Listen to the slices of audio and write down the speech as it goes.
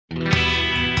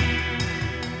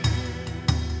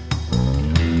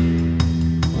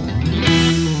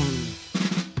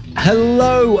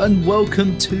Hello and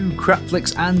welcome to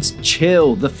Crapflix and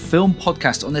Chill, the film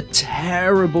podcast on a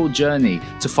terrible journey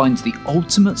to find the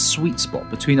ultimate sweet spot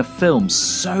between a film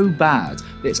so bad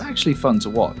that it's actually fun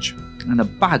to watch and a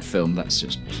bad film that's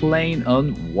just plain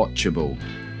unwatchable.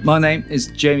 My name is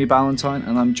Jamie Ballantyne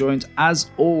and I'm joined as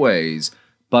always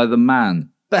by the man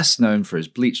best known for his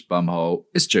bleached bumhole.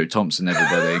 It's Joe Thompson,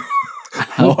 everybody.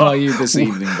 How are you this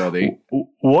evening, buddy?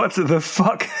 What the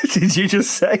fuck did you just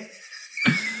say?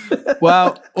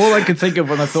 Well, all I could think of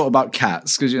when I thought about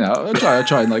cats, because, I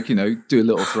try and, do a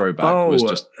little throwback, was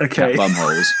just cat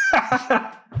bumholes.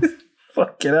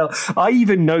 Fucking hell. I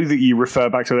even know that you refer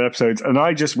back to the episodes, and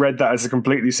I just read that as a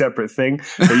completely separate thing,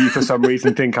 but you, for some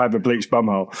reason, think I have a bleached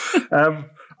bumhole.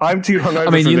 I'm too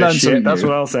hungover for this shit, that's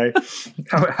what I'll say.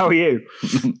 How are you?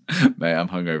 Mate, I'm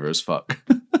hungover as fuck.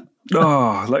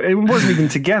 It wasn't even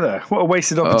together. What a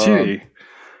wasted opportunity.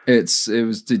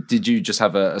 Did you just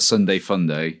have a Sunday fun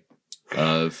day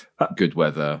of good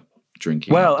weather,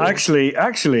 drinking? Well, outdoors?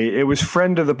 actually, it was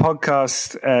friend of the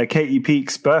podcast, Katie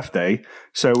Peake's birthday.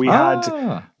 So we had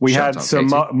some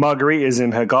margaritas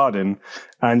in her garden,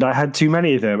 and I had too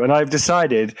many of them. And I've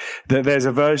decided that there's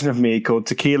a version of me called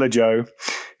Tequila Joe,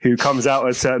 who comes out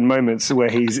at certain moments where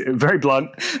he's very blunt,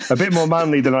 a bit more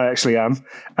manly than I actually am,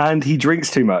 and he drinks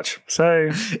too much. So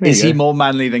is he more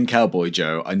manly than Cowboy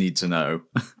Joe? I need to know.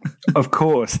 Of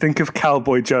course. Think of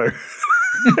Cowboy Joe.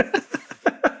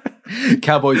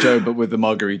 Cowboy Joe, but with the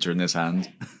margarita in his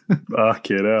hand.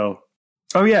 Fucking hell.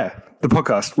 Oh, yeah. The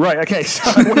podcast. Right, okay,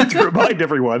 so I wanted to remind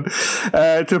everyone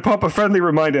to pop a friendly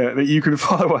reminder that you can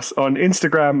follow us on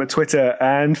Instagram, Twitter,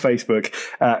 and Facebook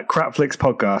at Crapflix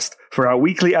Podcast for our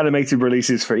weekly animated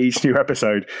releases for each new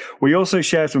episode. We also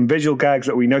share some visual gags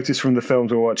that we notice from the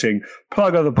films we're watching,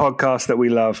 plug other podcasts that we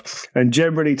love, and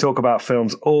generally talk about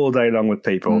films all day long with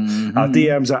people. Mm-hmm. Our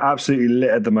DMs are absolutely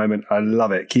lit at the moment. I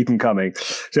love it. Keep them coming.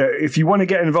 So if you want to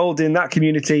get involved in that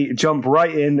community, jump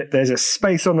right in. There's a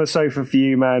space on the sofa for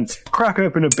you, man. Crack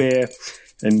open a beer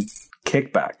and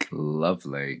kick back.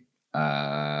 Lovely.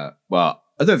 Well,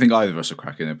 I don't think either of us are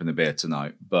cracking open a beer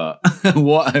tonight, but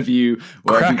what have you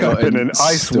got open an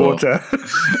ice water.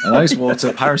 An ice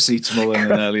water, paracetamol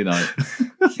in an early night.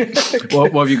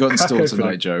 What have you got in store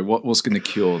tonight, Joe? What's going to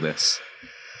cure this?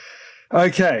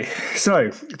 Okay, so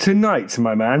tonight,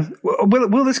 my man,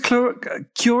 will this cure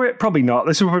it? Probably not.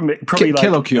 This will probably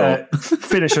kill or cure.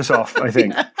 Finish us off, I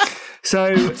think.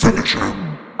 So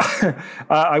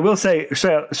I will say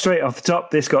straight off the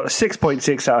top, this got a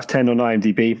 6.6 out of 10 on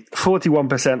IMDb,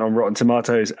 41% on Rotten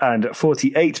Tomatoes, and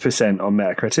 48% on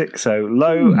Metacritic. So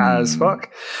low as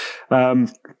fuck.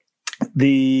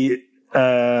 The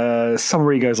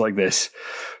summary goes like this.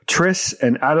 Triss,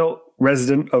 an adult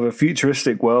resident of a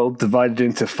futuristic world divided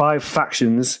into 5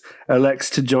 factions,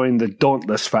 elects to join the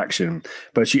Dauntless faction,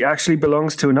 but she actually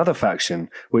belongs to another faction,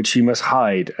 which she must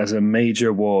hide as a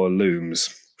major war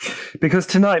looms. Because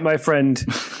tonight, my friend,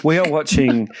 we are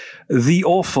watching the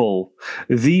awful,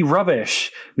 the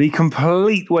rubbish, the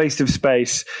complete waste of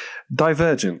space,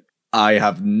 Divergent. I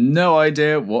have no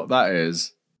idea what that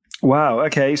is. Wow,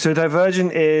 okay, so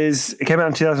Divergent it came out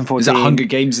in 2014. Is it Hunger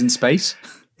Games in space?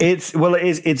 It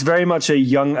is. It's very much a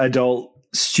young adult,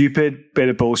 stupid bit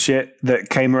of bullshit that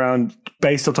came around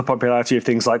based on the popularity of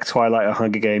things like Twilight or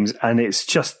Hunger Games, and it's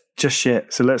just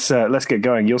shit. So let's get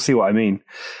going. You'll see what I mean,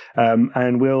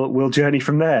 and we'll journey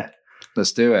from there.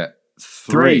 Let's do it.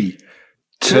 3,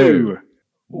 2,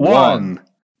 1,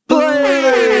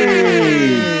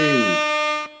 play!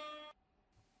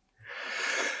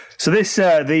 So the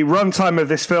runtime of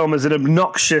this film is an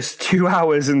obnoxious 2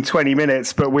 hours and 20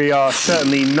 minutes, but we are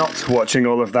certainly not watching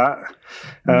all of that.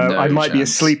 I might be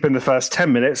asleep in the first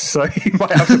 10 minutes, so you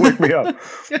might have to wake me up.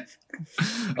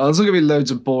 There's going to be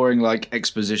loads of boring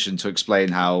exposition to explain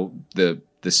how the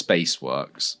space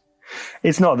works.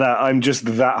 It's not that. I'm just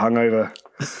that hungover.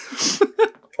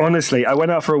 Honestly, I went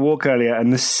out for a walk earlier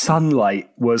and the sunlight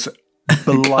was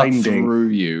blinding. Cut through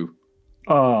you.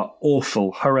 Oh,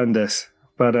 awful. Horrendous.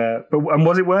 But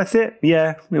was it worth it?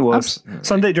 Yeah, it was. Absolutely.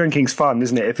 Sunday drinking's fun,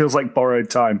 isn't it? It feels like borrowed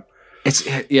time. It's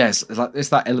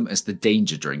that element. It's the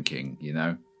danger drinking,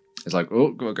 It's like,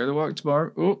 oh, gotta go to work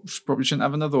tomorrow. Oh, probably shouldn't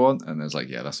have another one. And it's like,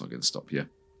 yeah, that's not going to stop you.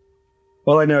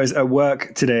 All I know is at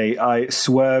work today, I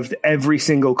swerved every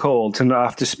single call to not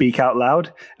have to speak out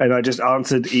loud. And I just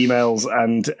answered emails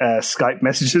and Skype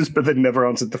messages, but then never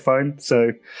answered the phone.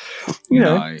 So,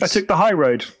 nice. I took the high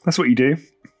road. That's what you do.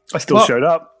 I still showed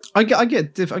up. I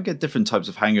get different types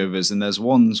of hangovers, and there's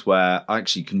ones where I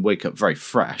actually can wake up very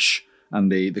fresh,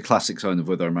 And the classic sign of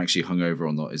whether I'm actually hungover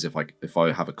or not is if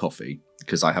I have a coffee,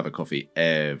 because I have a coffee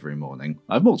every morning.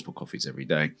 I have multiple coffees every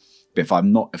day. But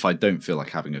if I don't feel like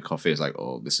having a coffee, it's like,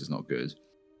 oh, this is not good.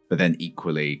 But then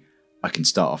equally, I can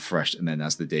start off fresh, and then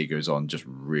as the day goes on, just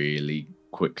really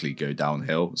quickly go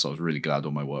downhill. So I was really glad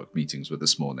all my work meetings were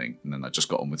this morning, and then I just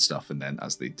got on with stuff. And then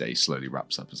as the day slowly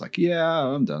wraps up, it's like, yeah,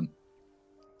 I'm done.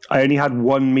 I only had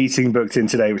one meeting booked in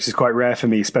today, which is quite rare for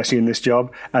me, especially in this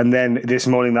job. And then this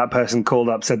morning, that person called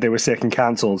up, said they were sick and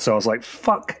cancelled. So I was like,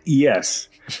 fuck yes.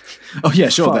 Oh, yeah,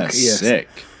 sure, Fuck, they're yes. sick.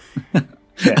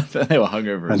 Yeah. They were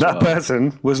hungover And as that well.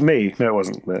 person was me. No, it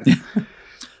wasn't. But Did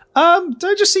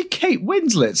I just see Kate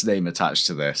Winslet's name attached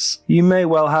to this? you may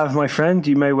well have, my friend.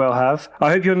 You may well have. I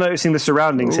hope you're noticing the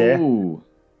surroundings here. Ooh.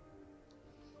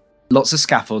 Lots of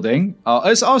scaffolding. Oh,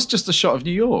 it's just a shot of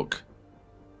New York.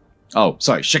 Oh,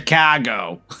 sorry,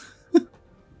 Chicago.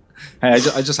 Hey, I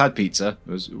just had pizza.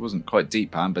 It wasn't quite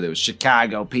deep pan, but it was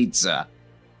Chicago pizza.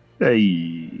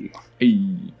 Hey. Hey.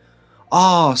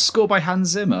 Oh, score by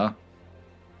Hans Zimmer.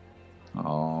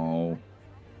 Oh.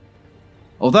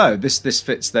 Although this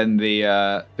fits then the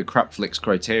Crapflix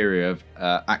criteria of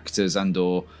actors and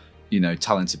or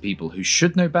talented people who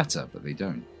should know better, but they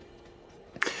don't.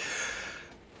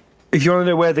 If you want to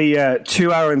know where the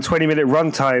 2 hour and 20-minute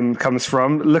runtime comes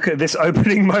from, look at this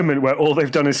opening moment where all they've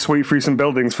done is sweep through some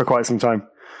buildings for quite some time.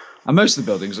 And most of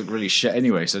the buildings look really shit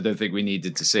anyway, so I don't think we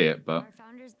needed to see it. But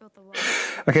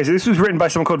Okay, so this was written by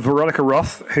someone called Veronica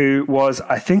Roth, who was,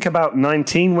 I think, about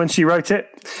 19 when she wrote it.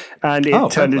 And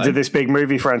it turned into this big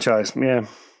movie franchise. Yeah.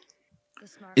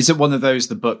 Is it one of those,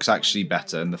 the book's actually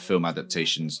better and the film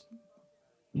adaptations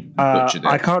butchered it?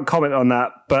 I can't comment on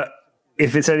that, but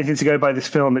if it's anything to go by this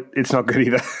film, it's not good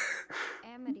either.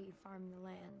 Amity farmed the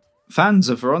land. Fans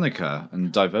of Veronica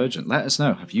and Divergent, let us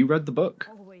know. Have you read the book?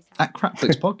 At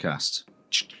Crapflix Podcast.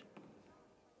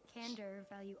 Candor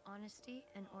value honesty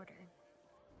and order.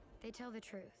 They tell the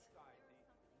truth.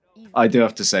 I do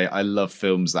have to say, I love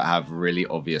films that have really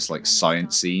obvious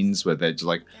science scenes where they're just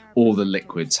all the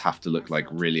liquids have to look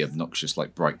really obnoxious,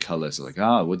 bright colours. Like,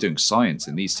 we're doing science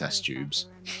in these test tubes.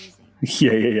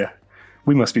 Yeah.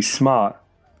 We must be smart.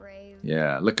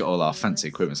 Yeah, look at all our fancy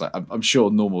equipment. It's I'm sure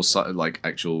normal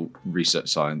actual research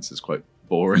science is quite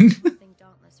boring. Think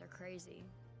Dauntless are crazy,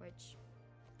 which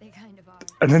they kind of are.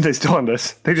 And then there's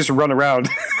Dauntless. They just run around.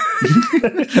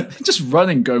 Just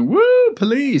running, going, woo,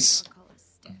 police. Call us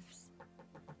stiffs.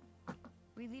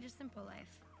 We lead a simple life.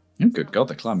 Oh, good God,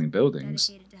 they're climbing buildings.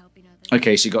 Dedicated to helping others.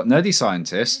 Okay, so you got nerdy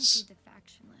scientists. The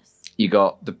factionless. You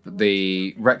got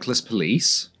the reckless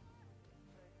police.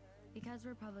 Because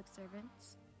we're public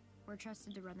servants, we're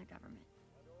trusted to run the government.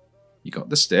 You got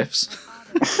the stiffs. My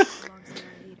father worked alongside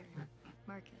our leader,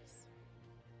 Marcus.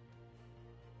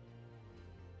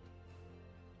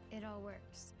 It all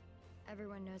works.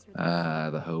 Everyone knows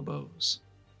we're The hobos.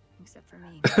 except for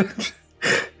me.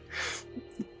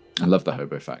 I love the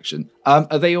hobo faction.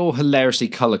 Are they all hilariously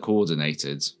color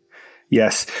coordinated?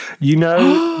 Yes.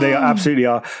 They absolutely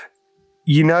are.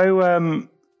 It's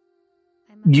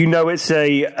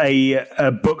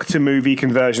a book to movie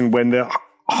conversion when the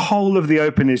whole of the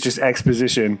open is just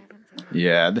exposition.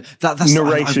 Yeah, that's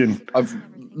narration. I've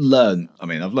learned. I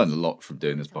mean, I've learned a lot from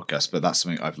doing this podcast, but that's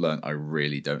something I've learned. I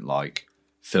really don't like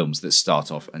films that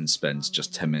start off and spend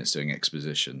just 10 minutes doing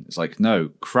exposition. It's like, no,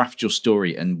 craft your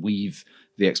story and weave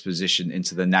the exposition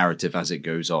into the narrative as it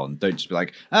goes on. Don't just be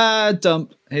like,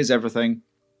 dump. Here's everything.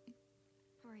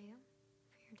 Who are you?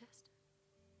 For your test?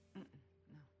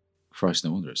 Christ,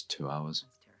 no wonder it's 2 hours.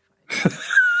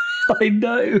 I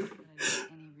know.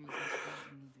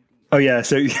 Oh, yeah,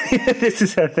 so this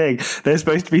is her thing. They're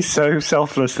supposed to be so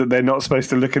selfless that they're not supposed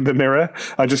to look in the mirror.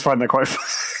 I just find that quite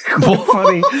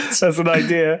funny as an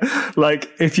idea.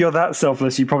 If you're that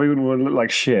selfless, you probably wouldn't want to look like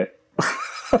shit.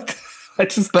 I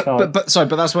just can't. But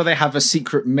that's why they have a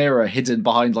secret mirror hidden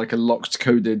behind a locked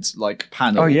coded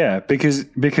panel. Oh, yeah, because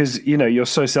you're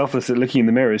so selfless that looking in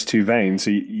the mirror is too vain, so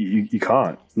you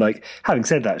can't. Having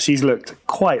said that, she's looked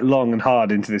quite long and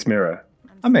hard into this mirror.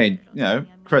 I mean,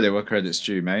 credit where credit's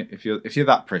due, mate. If you're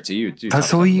that pretty, you do.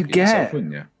 That's all you get. Yourself,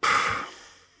 wouldn't you?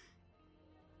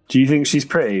 Do you think she's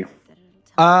pretty?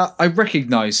 I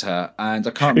recognise her, and I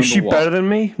can't remember. Is she what. better than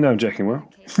me? No, I'm joking.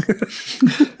 Well,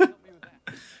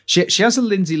 she has a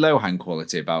Lindsay Lohan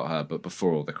quality about her, but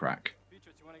before all the crack.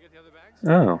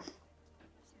 oh,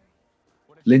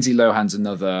 Lindsay Lohan's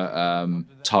another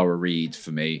Tara Reid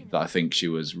for me that I think she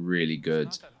was really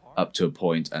good up to a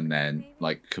point, and then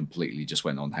completely just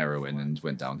went on heroin and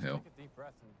went downhill.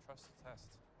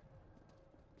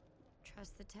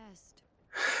 Trust the test.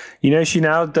 You know, she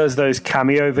now does those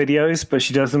cameo videos, but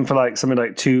she does them for like something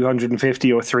like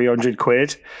 250 or 300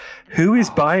 quid. Who is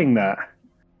buying that?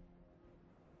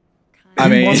 I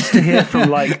mean, wants to hear from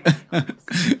like...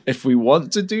 if we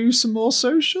want to do some more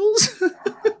socials,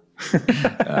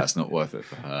 that's not worth it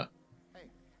for her.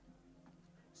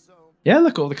 Yeah,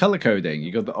 look, all the color coding.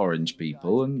 You got the orange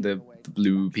people and the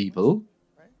blue people.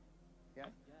 You're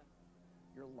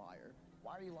a liar.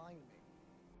 Why are you lying to me?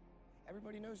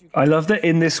 Everybody knows you. I love that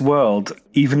in this world,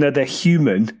 even though they're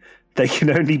human, they can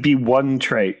only be one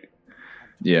trait.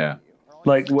 Yeah.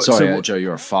 Like, what, Sorry, Joe,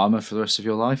 you're a farmer for the rest of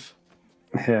your life?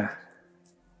 Yeah.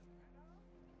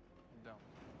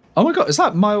 Oh my god, is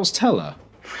that Miles Teller?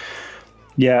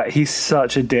 Yeah, he's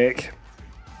such a dick.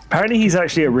 Apparently he's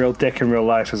actually a real dick in real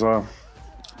life as well.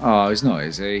 Oh, he's not,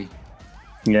 is he?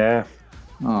 Yeah.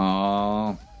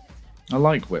 Oh, I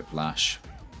like Whiplash.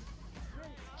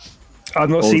 I've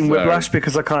not seen Whiplash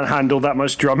because I can't handle that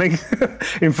much drumming.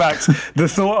 In fact, the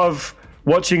thought of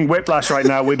watching Whiplash right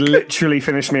now would literally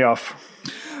finish me off.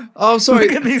 Oh, sorry.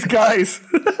 Look at these guys.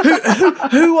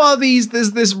 Who are these?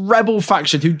 There's this rebel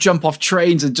faction who jump off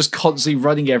trains and just constantly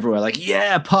running everywhere. Like,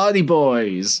 yeah, party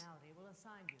boys.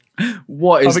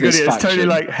 What is this faction? It's totally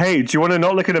like, hey, do you want to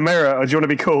not look in a mirror or do you want to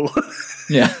be cool?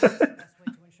 Yeah.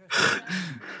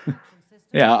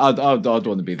 Yeah, I'd want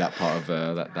to be that part of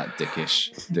that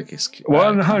dickish.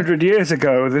 100 years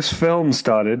ago, this film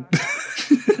started.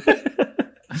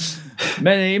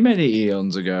 many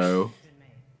eons ago.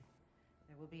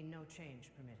 There will be no change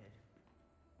permitted.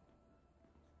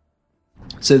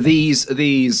 So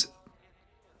these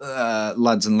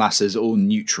lads and lasses are all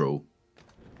neutral.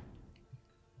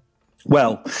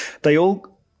 Well, they all...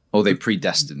 Or they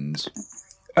predestined.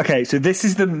 Okay, so this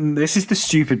is the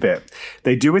stupid bit.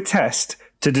 They do a test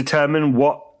to determine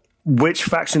which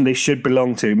faction they should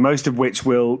belong to, most of which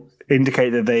will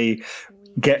indicate that the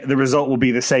result will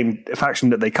be the same faction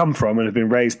that they come from and have been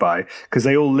raised by, because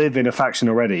they all live in a faction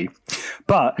already.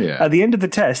 But at the end of the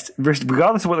test,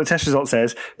 regardless of what the test result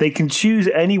says, they can choose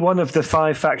any one of the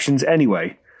 5 factions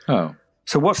anyway. Oh.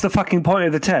 So what's the fucking point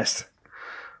of the test?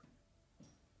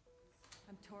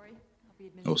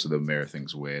 Also, the mirror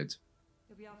thing's weird.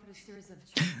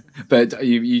 But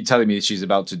you telling me she's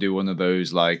about to do one of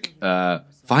those, like,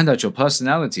 find out your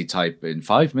personality type in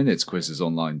 5 minutes quizzes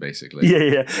online, basically.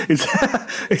 Yeah.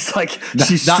 It's like...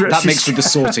 That makes for the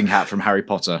sorting hat from Harry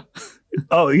Potter.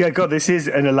 Oh, yeah, God, this is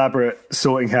an elaborate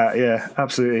sorting hat. Yeah,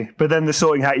 absolutely. But then the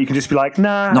sorting hat, you can just be like,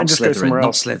 nah, and just go somewhere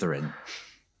else. Not Slytherin.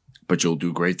 But you'll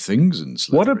do great things in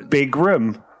Slytherin. What a big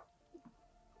room.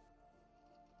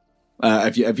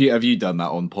 Have you done that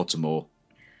on Pottermore?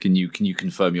 Can you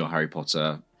confirm your Harry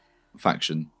Potter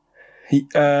faction? I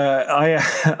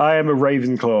am a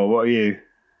Ravenclaw. What are you?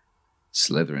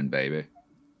 Slytherin, baby.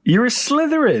 You're a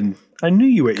Slytherin. I knew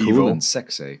you were cool evil and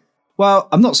sexy. Well,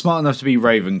 I'm not smart enough to be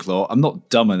Ravenclaw. I'm not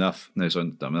dumb enough. No, sorry,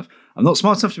 not dumb enough. I'm not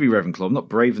smart enough to be Ravenclaw. I'm not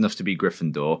brave enough to be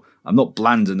Gryffindor. I'm not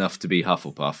bland enough to be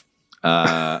Hufflepuff.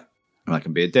 And I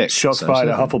can be a dick. Shots fired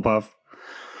at Hufflepuff.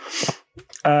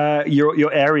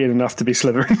 You're Aryan enough to be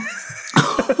Slytherin.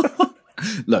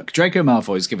 Look, Draco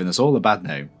Malfoy's given us all a bad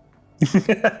name.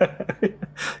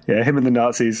 Yeah, him and the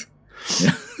Nazis.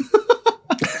 Yeah.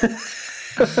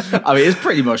 I mean, it's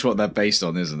pretty much what they're based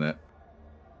on, isn't it?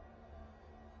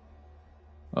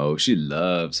 Oh, she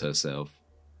loves herself.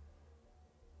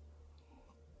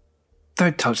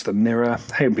 Don't touch the mirror.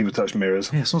 I hate when people touch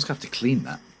mirrors. Yeah, someone's going to have to clean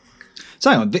that. So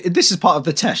hang on, this is part of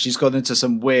the test. She's gone into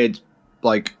some weird,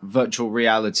 like, virtual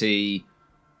reality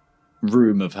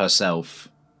room of herself.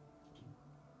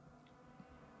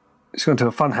 She's gone to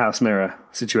a funhouse mirror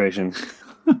situation.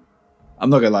 I'm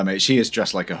not going to lie, mate. She is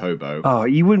dressed like a hobo. Oh,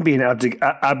 you wouldn't be in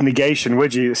abnegation,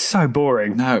 would you? It's so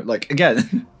boring. No, like,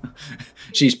 again,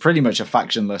 she's pretty much a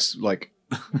factionless, like,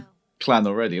 clan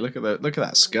already. Look at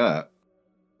that skirt.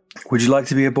 Would you like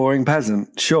to be a boring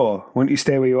peasant? Sure. Why don't you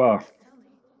stay where you are?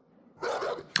 Or do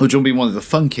you want to be one of the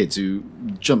fun kids who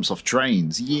jumps off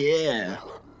trains? Yeah.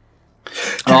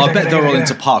 Oh, I bet they're all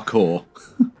into parkour.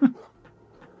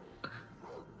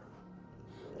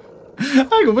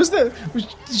 Hang on, was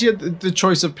she had the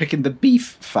choice of picking the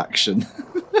beef faction?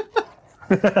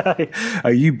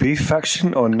 Are you beef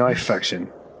faction or knife faction?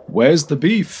 Where's the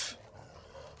beef?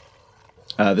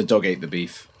 The dog ate the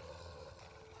beef.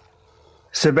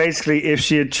 So basically, if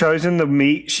she had chosen the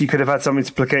meat, she could have had something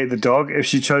to placate the dog. If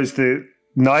she chose the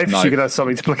knife, she could have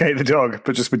something to placate the dog,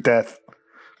 but just with death.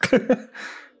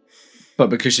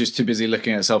 But because she's too busy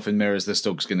looking at herself in mirrors, this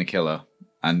dog's going to kill her.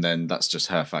 And then that's just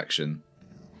her faction.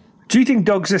 Do you think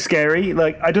dogs are scary?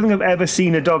 Like, I don't think I've ever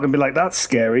seen a dog and be like, that's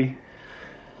scary.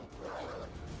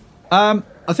 I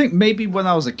think maybe when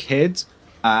I was a kid,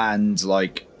 and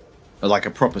like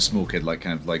a proper small kid, like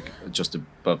kind of like just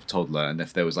above toddler, and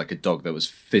if there was like a dog that was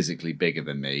physically bigger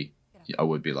than me, I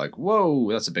would be like,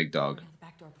 whoa, that's a big dog.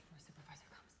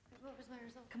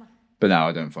 But now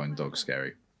I don't find dogs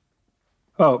scary.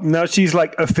 Oh, now she's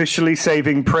like officially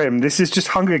saving Prim. This is just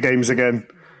Hunger Games again.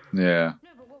 Yeah. No,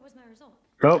 but what was my result?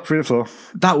 Oh, through the floor.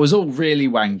 That was all really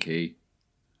wanky.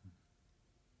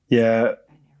 Yeah.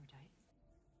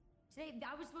 Today,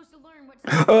 I was supposed to learn what.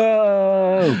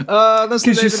 Oh, That's the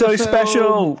kids name are of so the film.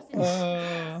 special.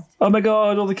 Oh my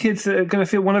god, all the kids that are going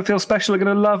to want to feel special are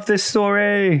going to love this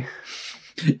story.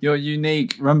 You're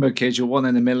unique. Remember, kids, you're one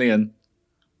in a million.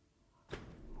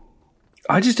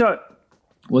 I just don't.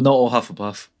 We're not all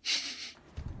Hufflepuff.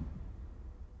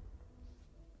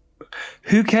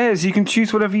 Who cares? You can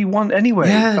choose whatever you want anyway.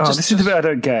 Yeah, this is the bit I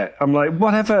don't get. I'm like,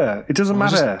 whatever. It doesn't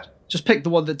matter. Just pick the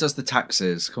one that does the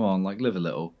taxes. Come on, like, live a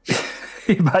little.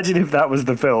 Imagine if that was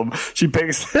the film. She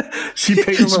picks she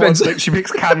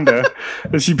picks candor,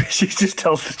 and she just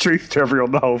tells the truth to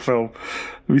everyone the whole film.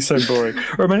 It'd be so boring.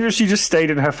 Or imagine if she just stayed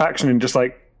in her faction and just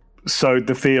like sowed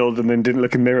the field and then didn't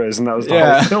look in mirrors, and that was the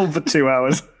whole film for 2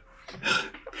 hours.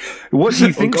 What do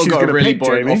you think she's going to really pick,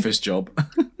 boring Jamie? office job.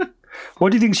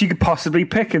 What do you think she could possibly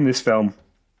pick in this film?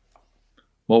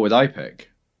 What would I pick?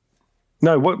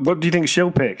 No, what do you think she'll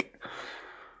pick?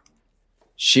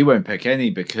 She won't pick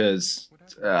any because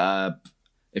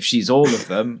if she's all of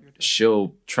them,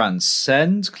 she'll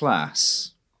transcend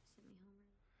class.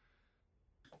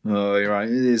 Oh, you're right.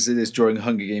 It is drawing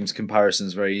Hunger Games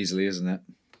comparisons very easily, isn't it?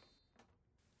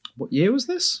 What year was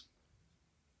this?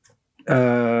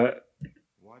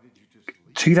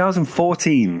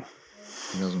 2014.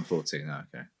 2014. Oh,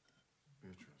 okay.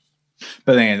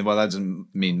 But then again, well, that doesn't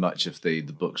mean much if the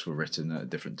books were written at a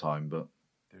different time. But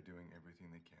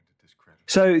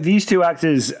so these two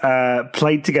actors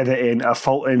played together in A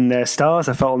Fault in Their Stars,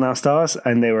 A Fault in Our Stars,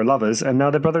 and they were lovers, and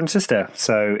now they're brother and sister.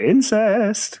 So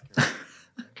incest.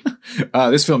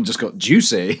 This film just got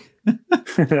juicy.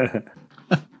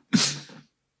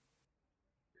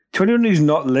 To anyone who's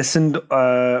not listened,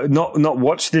 not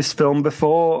watched this film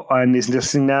before, and is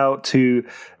listening now to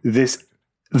this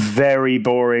very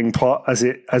boring plot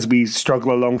as we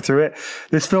struggle along through it,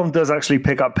 this film does actually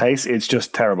pick up pace. It's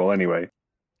just terrible anyway.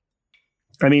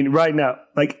 I mean, right now,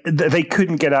 like they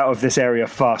couldn't get out of this area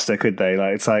faster, could they?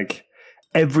 Like it's like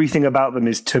everything about them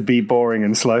is to be boring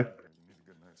and slow.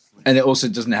 And it also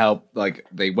doesn't help, like,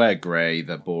 they wear grey,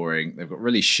 they're boring, they've got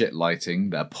really shit lighting,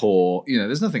 they're poor. You know,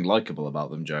 there's nothing likable about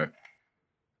them, Joe.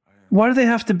 Why do they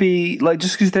have to be, like,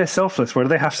 just because they're selfless, why do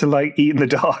they have to, like, eat in the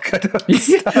dark? I don't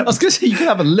understand. I was going to say, you can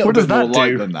have a little bit more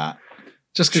light do? than that.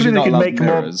 Just because Surely you're they not could allowed make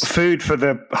more mirrors. food for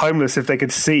the homeless if they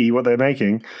could see what they're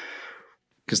making.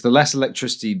 Because the less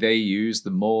electricity they use, the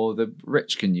more the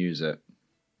rich can use it.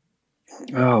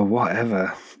 Oh,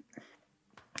 whatever.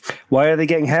 Why are they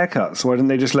getting haircuts? Why didn't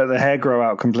they just let their hair grow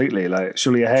out completely? Like,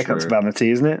 surely a haircut's True.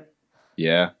 vanity, isn't it?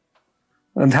 Yeah.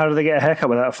 And how do they get a haircut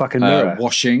without a fucking mirror?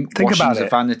 Washing. Think Washing's about a it.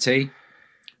 vanity.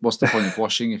 What's the point of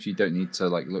washing if you don't need to,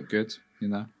 like, look good, you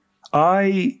know?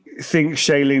 I think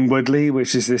Shailene Woodley,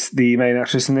 which is the main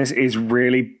actress in this, is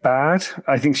really bad.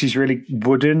 I think she's really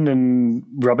wooden and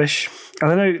rubbish. I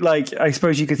don't know, like, I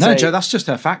suppose you could No, say... Joe, that's just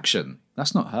her faction.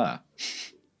 That's not her.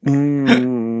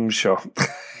 Sure.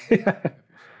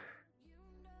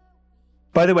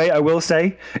 By the way, I will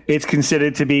say it's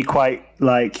considered to be quite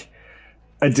like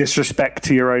a disrespect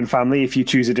to your own family if you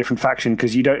choose a different faction,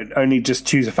 because you don't only just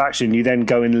choose a faction, you then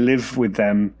go and live with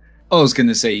them. I was going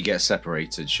to say you get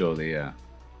separated, surely, yeah.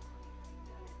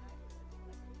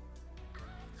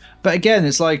 But again,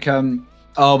 it's like,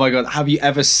 oh my god, have you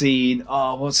ever seen,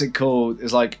 what's it called?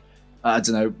 It's like, I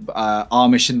don't know,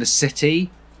 Amish in the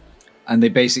City. And they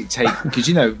basically take, because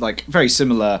you know, like very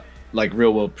similar, like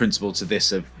real world principle to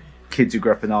this of kids who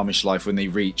grew up in Amish life when they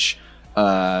reach,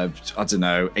 I don't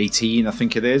know, 18, I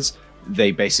think it is.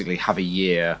 They basically have a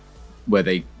year where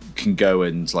they can go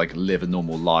and like live a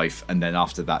normal life. And then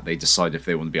after that, they decide if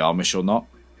they want to be Amish or not.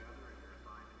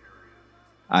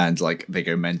 And like they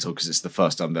go mental because it's the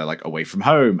first time they're like away from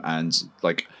home and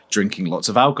like drinking lots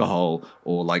of alcohol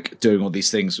or like doing all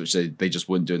these things which they just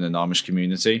wouldn't do in an Amish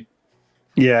community.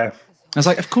 Yeah. I was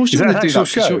like, of course you're Is going that to an do that.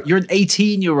 actual 'Cause show? You're an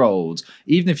 18-year-old.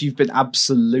 Even if you've been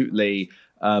absolutely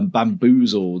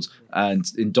bamboozled and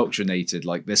indoctrinated,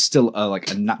 like there's still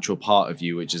like a natural part of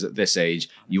you, which is at this age,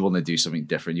 you want to do something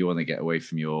different. You want to get away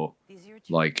from your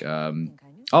like,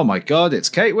 oh my God, it's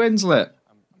Kate Winslet.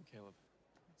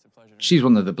 She's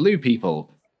one of the blue people.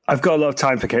 I've got a lot of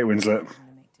time for Kate Winslet.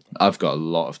 I've got a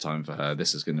lot of time for her.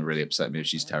 This is going to really upset me if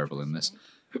she's terrible in this.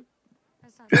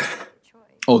 That's not a choice.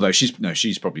 Although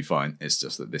she's probably fine. It's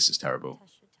just that this is terrible.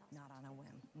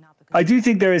 I do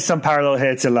think there is some parallel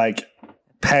here to like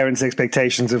parents'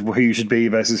 expectations of who you should be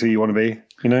versus who you want to be,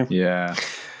 you know? Yeah.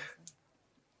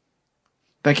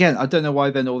 But again, I don't know why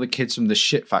then all the kids from the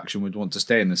shit faction would want to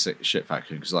stay in the shit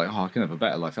faction, because like, oh, I can have a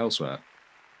better life elsewhere.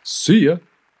 See ya.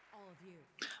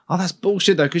 Oh, that's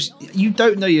bullshit though, because you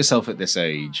don't know yourself at this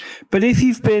age. But if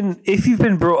you've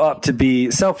been brought up to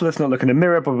be selfless, not look in the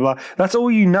mirror, blah blah blah, that's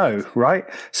all you know, right?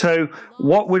 So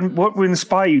what would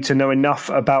inspire you to know enough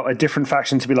about a different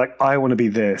faction to be like, I want to be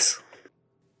this?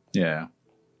 Yeah.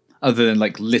 Other than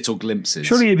like little glimpses.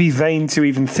 Surely it'd be vain to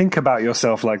even think about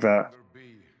yourself like that.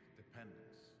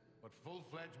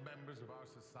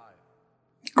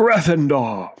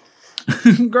 Gryffindor.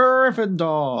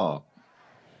 Gryffindor.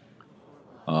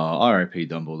 R.I.P.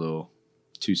 Dumbledore.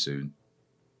 Too soon.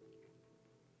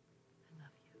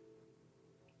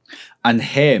 And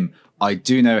him, I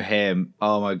do know him.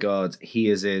 Oh my god, he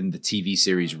is in the TV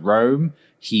series Rome.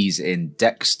 He's in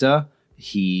Dexter.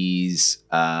 He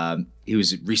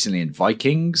was recently in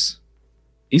Vikings.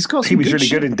 He was really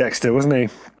good in Dexter, wasn't he?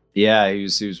 Yeah, he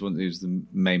was the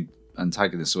main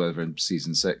antagonist or whatever in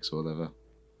season 6 or whatever.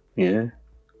 Yeah.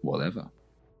 Whatever.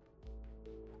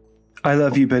 I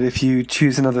love you, but if you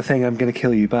choose another thing, I'm going to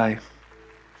kill you. Bye.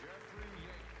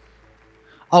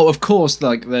 Oh, of course,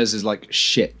 like, there's this, like,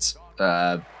 shit,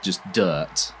 just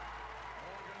dirt.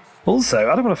 Also,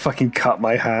 I don't want to fucking cut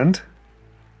my hand.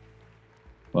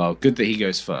 Well, good that he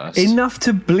goes first. Enough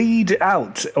to bleed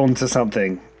out onto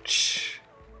something. Shh.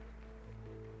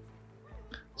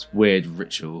 It's weird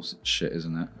rituals shit,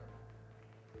 isn't it?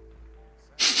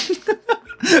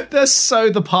 They're so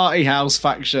the party house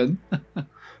faction.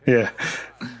 Yeah.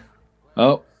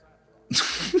 Oh.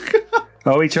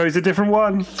 Oh, he chose a different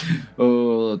one.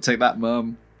 Oh, take that,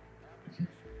 Mum.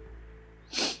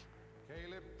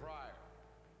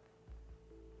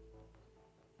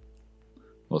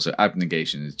 Also,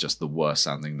 Abnegation is just the worst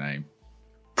sounding name.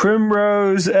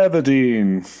 Primrose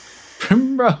Everdeen.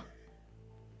 Primrose.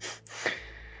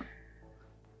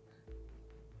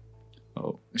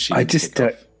 Oh, I just.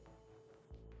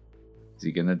 Is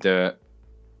he gonna do it?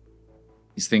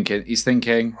 He's thinking. He's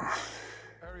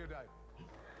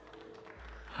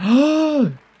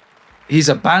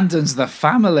abandoned the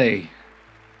family.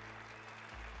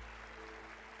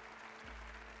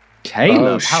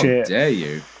 Caleb, how dare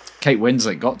you? Kate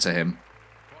Winslet got to him.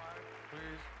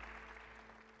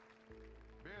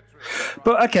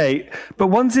 But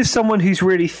once if someone who's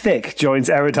really thick joins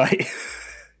Erudite.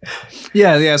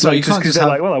 Yeah. So like, you can't just they're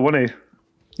have, like, well, I want to.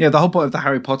 Yeah, the whole point of the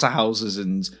Harry Potter houses,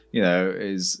 and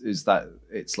is that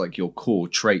it's like your core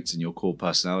traits and your core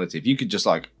personality. If you could just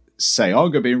like say, "I'm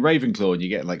gonna be in Ravenclaw," and you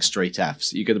get like straight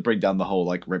Fs, you're gonna bring down the whole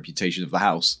like reputation of the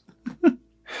house.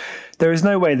 There is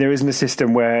no way there isn't a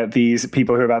system where these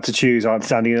people who are about to choose aren't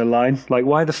standing in a line. Like,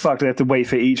 why the fuck do they have to wait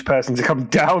for each person to come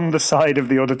down the side of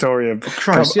the auditorium?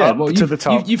 Christ, yeah. Well, to the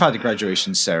top. You've had a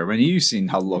graduation ceremony. You've seen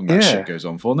how long that shit goes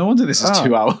on for. No wonder this is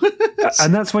 2 hours.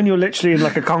 And that's when you're literally in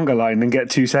like a conga line and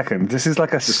get 2 seconds. This is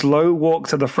like a slow walk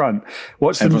to the front.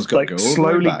 Watch them like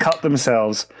slowly cut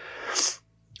themselves.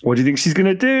 What do you think she's going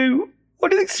to do?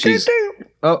 What do you think she's going to do?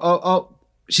 Oh.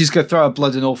 She's going to throw her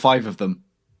blood in all 5 of them.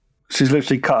 She's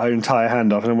literally cut her entire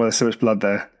hand off. I don't know why there's so much blood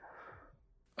there.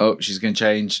 Oh, she's going to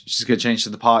change. She's going to change to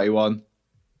the party one.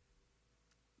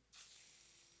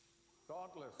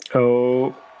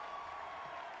 Oh.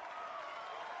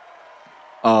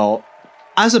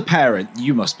 As a parent,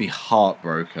 you must be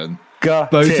heartbroken.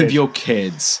 Gutted. Both of your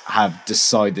kids have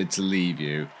decided to leave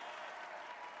you.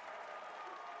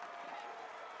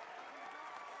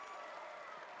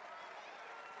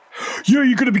 Yeah,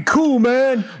 you're gonna be cool,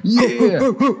 man.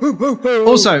 Yeah.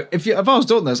 Also, if I was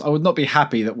doing this, I would not be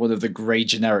happy that one of the grey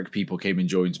generic people came and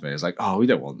joined me. It's like, oh, we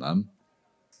don't want them.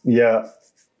 Yeah.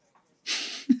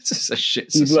 It's just a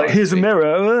shit society. Like, here's a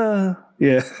mirror.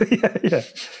 Yeah. yeah.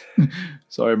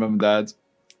 Sorry, Mum and Dad.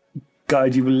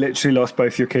 God, you've literally lost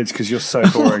both your kids because you're so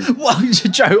boring. Well,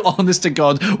 Joe, honest to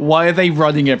God, why are they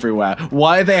running everywhere?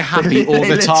 Why are they happy all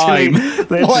the time?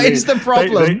 What is the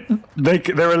problem?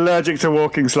 They're allergic to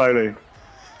walking slowly.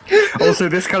 Also,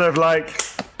 this kind of like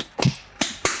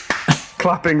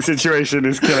clapping situation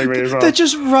is killing me as well. They're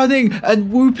just running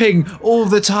and whooping all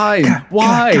the time.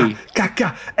 Why?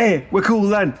 Hey, we're cool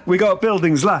then. We got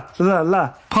buildings.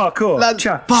 Parkour.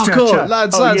 Parkour.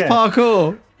 Lads, yeah.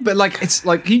 parkour. But like, it's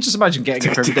like, can you just imagine getting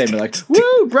up every day and be like,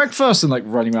 woo, breakfast, and like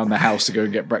running around the house to go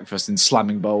and get breakfast and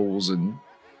slamming bowls and.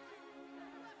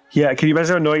 Yeah, can you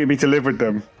imagine how annoying it'd be to live with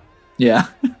them? Yeah.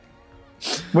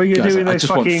 What are you doing? I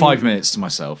just want 5 minutes to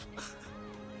myself.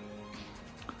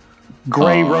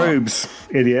 Grey robes,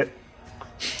 idiot.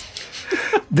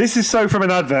 This is so from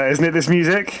an advert, isn't it? This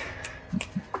music.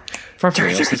 For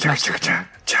everybody else, there's no-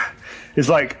 It's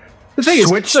like the thing is,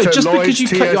 switch so to just Lloyd's because you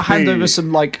cut your hand TSB. over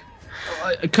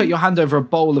some cut your hand over a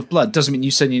bowl of blood doesn't mean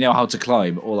you suddenly know how to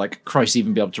climb or like Christ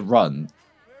even be able to run.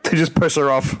 They just push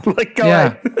her off. Like, go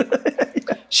Yeah.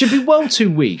 away. She'd be well too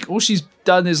weak. All she's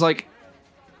done is like,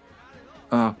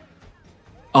 they're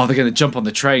going to jump on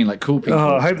the train like cool people.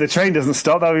 Oh, I hope the train doesn't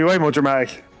stop. That'll be way more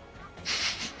dramatic.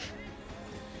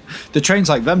 The train's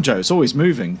like them, Joe. It's always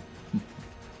moving.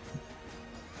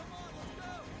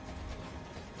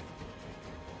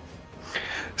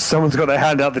 Someone's got their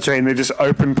hand out the train. They just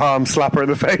open palm, slap her in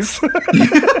the face.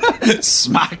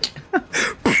 Smack.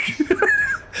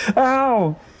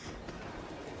 Ow!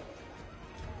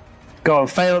 Go on,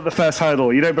 fail at the first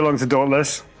hurdle. You don't belong to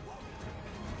Dauntless.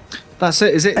 That's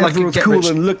it. Is it like a Everyone's get cool rich?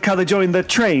 and look how they joined the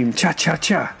train. Cha cha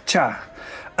cha cha.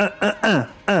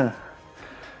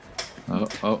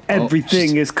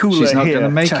 Everything is cooler she's not here. gonna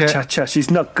make cha it. cha cha.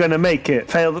 She's not gonna make it.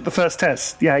 Failed at the first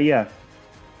test. Yeah, yeah.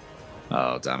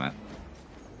 Oh, damn it.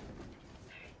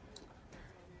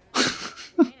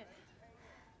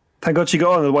 Thank God she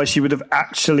got on, otherwise she would have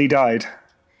actually died.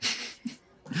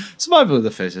 Survival of the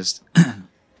fittest.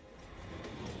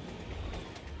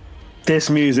 This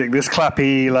music, this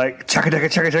clappy, like chaka chaka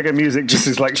chaka chaka music, just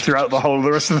is like throughout the whole of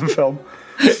the rest of the film.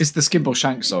 It's the Skimble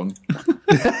Shank song.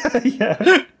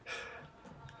 Yeah.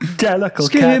 Jellicle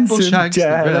Skimble cats and Shank's the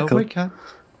railway Jellicle. cat.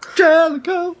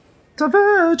 Jellicle,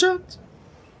 divergent.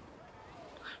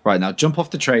 Right, now jump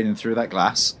off the train and through that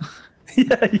glass.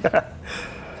 Yeah, yeah.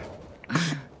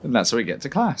 And that's how we get to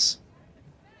class.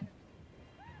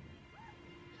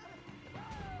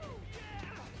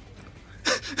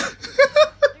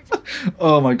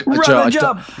 Oh my god, Run Joe, and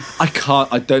jump.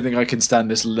 I don't think I can stand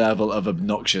this level of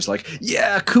obnoxious, like,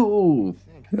 yeah, cool.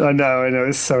 I know,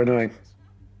 it's so annoying.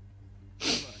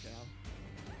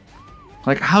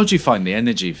 Like, how do you find the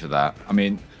energy for that? I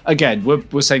mean, again,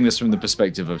 we're saying this from the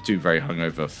perspective of two very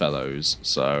hungover fellows,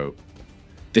 so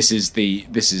this is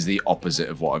the opposite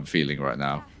of what I'm feeling right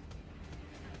now.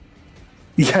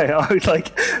 Yeah, I would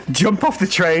like jump off the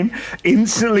train,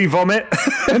 instantly vomit,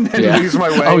 and then Yeah. lose my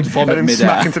way, I would vomit and then mid-air.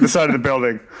 smack into the side of the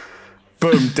building.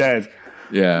 Boom, dead.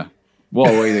 Yeah,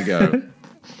 what a way to go.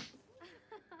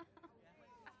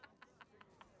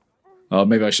 Oh,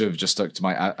 maybe I should have just stuck to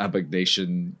my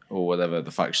Abnegation or whatever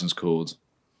the faction's called.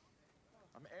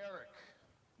 I'm Eric.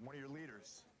 I'm one of your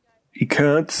leaders. You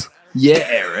can't. Yeah,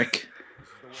 Eric.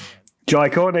 Jai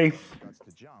Courtney. Guts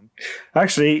to jump.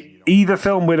 Actually, either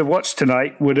film we'd have watched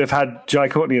tonight would have had Jai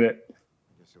Courtney in it.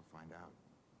 Guess you'll find out.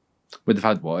 Would have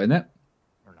had what in it?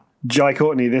 Or not. Jai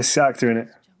Courtney, this actor in it.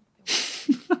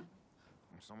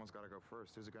 Someone's got to go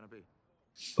first. Who's it going to be?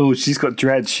 Oh, she's got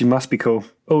dreads. She must be cool.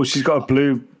 Oh, she's got a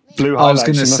blue highlight. I was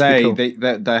going to She must be say cool.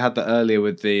 they had that earlier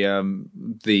with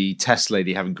the test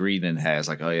lady having green in hair. It's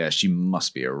like, oh yeah, she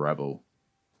must be a rebel.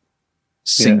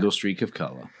 Single streak of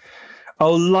color.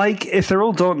 Oh, like if they're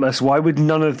all Dauntless, why would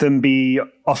none of them be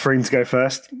offering to go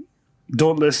first?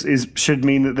 Dauntless should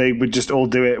mean that they would just all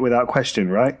do it without question,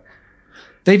 right?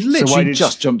 They've why literally did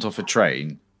just jumped off a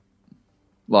train.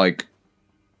 Like,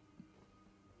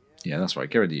 yeah, that's right.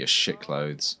 Get rid of your shit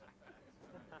clothes.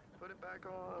 Put it back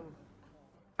on.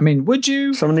 I mean, would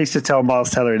you? Someone needs to tell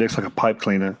Miles Teller he looks like a pipe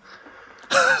cleaner.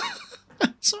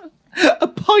 A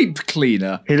pipe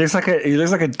cleaner. He looks like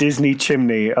a Disney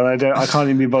chimney, and I can't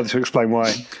even be bothered to explain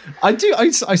why. I do. I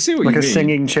see what Like you a mean.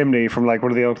 singing chimney from like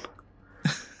one of the old,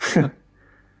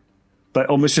 like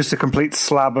almost just a complete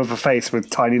slab of a face with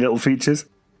tiny little features.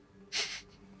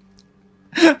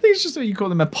 I think it's just what you call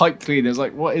them a pipe cleaner. It's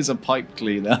like, what is a pipe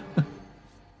cleaner?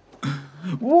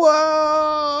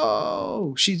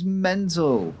 Whoa! She's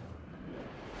mental.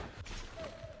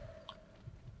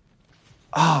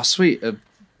 Oh, sweet. A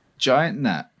giant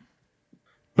net.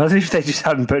 Imagine if they just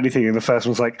hadn't put anything in the first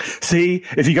one. It's like, see,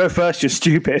 if you go first, you're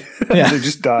stupid. Yeah. They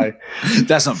just die.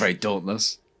 That's not very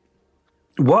dauntless.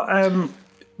 What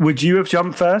would you have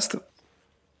jumped first?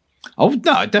 Oh,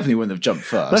 no, I definitely wouldn't have jumped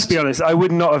first. Let's be honest, I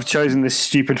would not have chosen this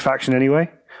stupid faction anyway.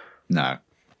 No.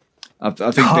 I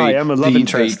think Hi, I'm a love the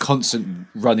interest. constant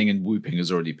running and whooping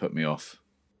has already put me off.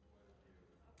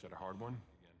 Is that a hard one?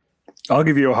 I'll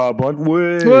give you a hard one.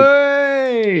 Whey.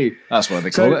 Way! That's why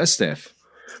they call So- it a stiff.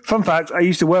 Fun fact, I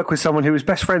used to work with someone who was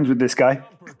best friends with this guy,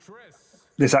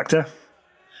 this actor.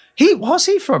 What's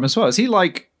he from as well? Is he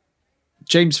like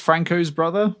James Franco's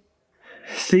brother?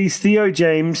 He's Theo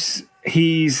James.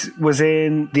 Was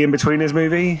in the In-Betweeners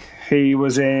movie.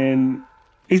 He's been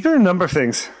in a number of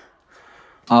things.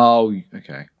 Oh,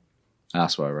 okay.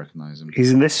 That's why I recognise him.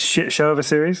 He's in this shit show of a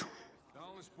series.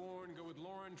 Alice Bourne, go with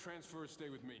Lauren, transfer, stay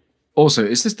with me. Also,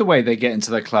 is this the way they get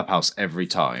into their clubhouse every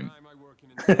time? Am I working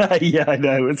Yeah, I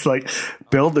know. It's like,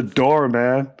 build the door,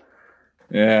 man.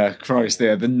 Yeah, Christ,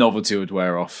 the novelty would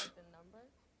wear off. The number?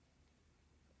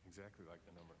 Exactly like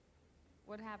the number.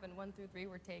 What happened? 1 through 3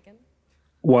 were taken?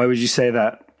 Why would you say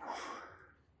that?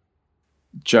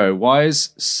 Joe, why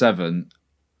is 7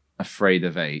 afraid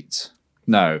of 8?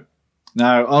 No.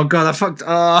 Oh god,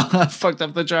 I fucked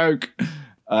up the joke.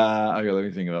 Okay, let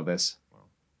me think about this.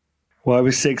 Why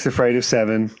was 6 afraid of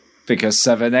 7? Because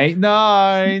 7, 8,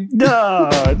 9.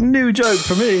 No, new joke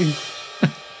for me.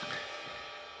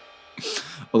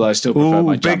 Although I still prefer Ooh,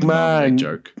 my big Jam and Marmalade man.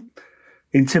 joke.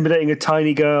 Intimidating a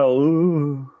tiny girl.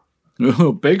 Ooh.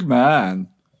 Oh, big man.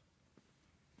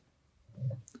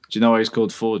 Do you know why he's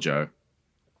called 4, Joe?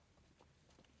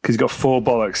 Because he's got 4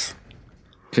 bollocks.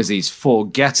 Because he's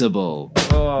forgettable.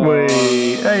 Wait,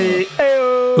 hey,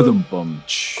 hey-oh. Ba-dum-bum.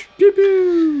 Pew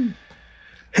pew.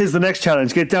 Here's the next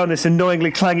challenge. Get down this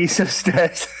annoyingly clangy set of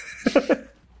stairs.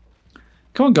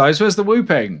 Come on, guys. Where's the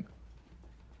whooping?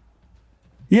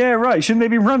 Yeah, right. Shouldn't they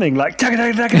be running? Like,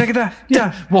 da-ga-da-ga-da-ga-da.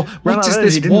 Yeah. What Ran out is of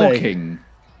this energy, didn't they? walking?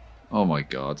 Oh, my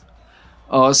God.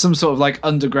 Oh, some sort of like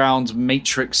underground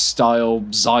Matrix-style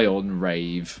Zion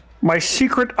rave. My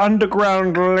secret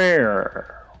underground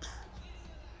lair.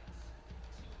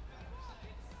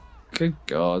 Good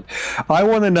God. I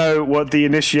want to know what the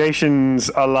initiations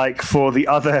are like for the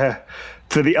other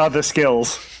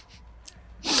skills.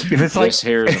 If it's like, This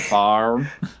here is a farm.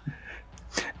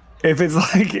 if it's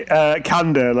like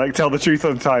candor, like tell the truth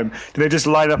all the time, do they just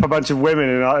line up a bunch of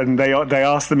women and they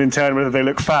ask them in turn whether they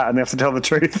look fat and they have to tell the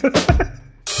truth?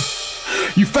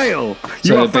 You fail.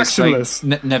 You are basically,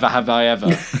 factionless. Never have I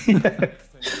ever.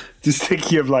 Just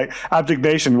thinking of like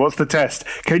abnegation. What's the test?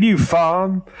 Can you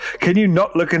farm? Can you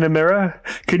not look in a mirror?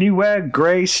 Can you wear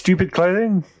grey, stupid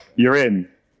clothing? You're in.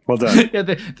 Well done. Yeah,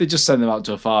 they just send them out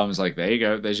to a farm. It's like, there you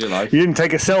go. There's your life. You didn't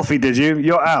take a selfie, did you?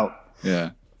 You're out.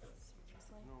 Yeah.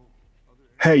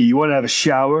 Hey, you want to have a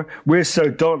shower? We're so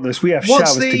dauntless. We have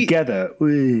What's showers the- together.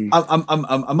 Whee.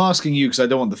 I'm asking you because I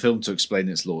don't want the film to explain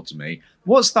its lore to me.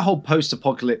 What's the whole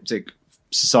post-apocalyptic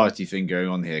society thing going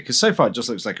on here? Because so far it just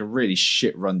looks like a really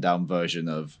shit rundown version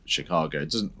of Chicago. It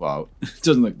doesn't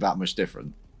look that much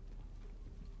different.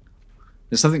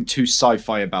 There's something too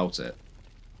sci-fi about it.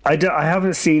 I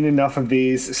haven't seen enough of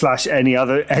these / any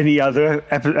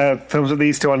other films of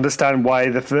these to understand why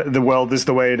the world is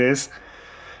the way it is.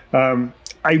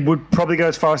 I would probably go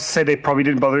as far as to say they probably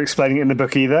didn't bother explaining it in the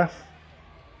book either.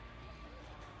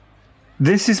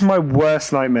 This is my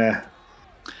worst nightmare.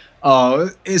 Oh,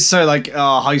 it's so like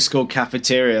high school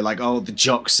cafeteria. Like, the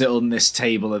jocks sit on this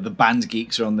table and the band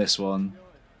geeks are on this one.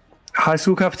 High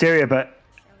school cafeteria, but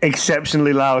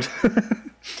exceptionally loud.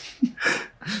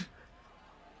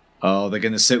 Oh, they're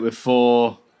going to sit with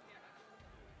 4.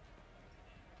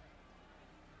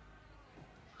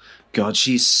 God,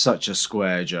 she's such a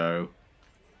square, Joe.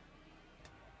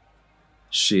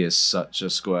 She is such a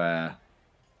square.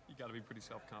 You gotta be pretty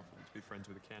self-confident to be friends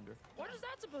with a candor. What is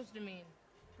that supposed to mean?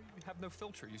 You have no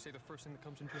filter. You say the first thing that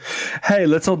comes into your head. Hey,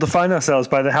 let's all define ourselves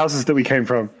by the houses that we came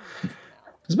from.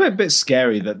 It's a bit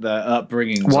scary that their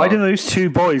upbringing. Why do those 2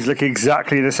 boys look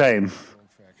exactly the same?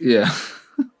 Yeah.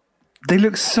 They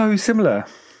look so similar.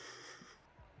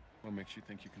 What makes you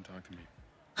think you can talk to me?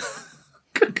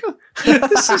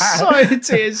 This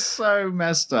society is so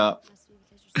messed up.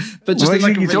 But just Why in do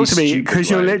like you a think you really talk to me? stupid Because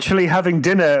you're way. literally having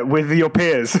dinner with your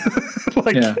peers.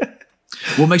 Like, Yeah.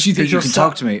 What makes you think Because you you're can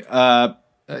talk to me?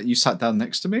 You sat down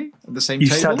next to me at the same you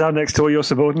table. sat down next to all your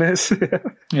subordinates.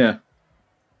 Yeah.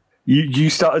 You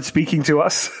started speaking to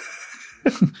us.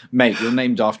 Mate, you're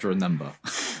named after a number.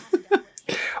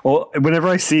 Or whenever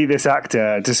I see this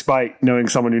actor, despite knowing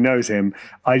someone who knows him,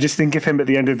 I just think of him at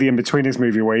the end of the In-Betweeners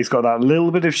movie where he's got that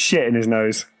little bit of shit in his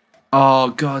nose. Oh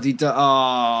God, he does.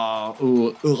 Oh,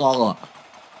 ooh.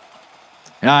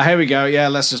 Yeah, here we go. Yeah,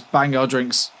 let's just bang our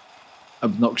drinks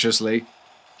obnoxiously.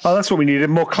 Oh, that's what we needed.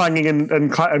 More clanging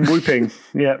and whooping.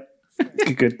 Yeah.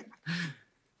 Good.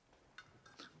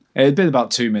 It had been about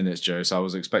 2 minutes, Joe, so I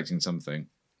was expecting something.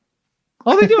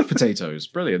 Oh, they do have potatoes.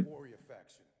 Brilliant. Warrior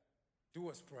faction. Do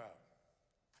us proud.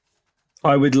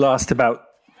 I would last about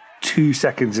 2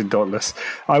 seconds in Dauntless.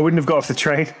 I wouldn't have got off the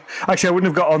train. Actually, I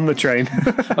wouldn't have got on the train.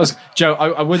 Joe,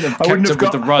 I wouldn't have I kept wouldn't up have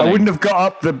got. with the running. I wouldn't have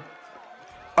got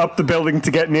up the building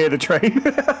to get near the train.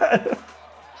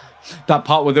 That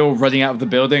part where they're all running out of the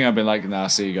building, I've been like, nah,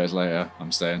 see you guys later.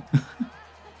 I'm staying.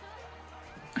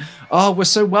 Oh, we're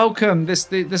so welcome. This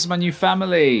is my new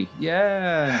family.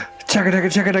 Yeah. Chugga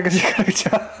chugga chugga chugga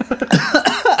chugga.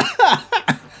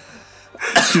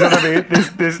 Do you know what I mean?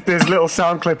 This little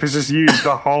sound clip is just used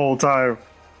the whole time.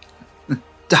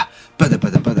 Da, ba da ba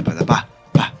da ba da ba da ba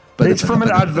ba It's from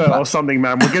an advert or something,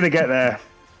 man. We're gonna get there.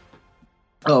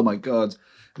 Oh my god,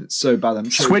 it's so bad. I'm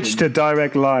choking. Switch to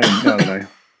direct line. No, no.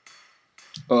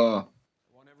 Oh,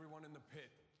 Want everyone in the pit.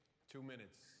 2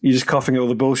 minutes. You're just coughing at all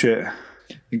the bullshit.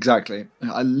 exactly.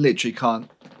 I literally can't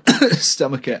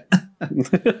stomach it.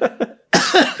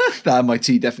 That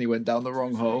MIT definitely went down the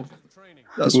wrong hole.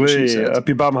 That's what she said. Up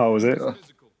your bum hole, is it?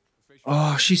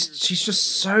 Oh, she's just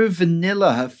so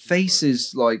vanilla. Her face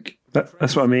is like,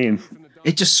 That's what I mean.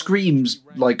 it just screams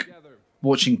like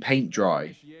watching paint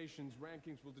dry.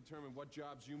 Rankings will determine what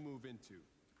jobs you move into.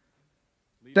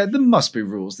 There must be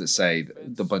rules that say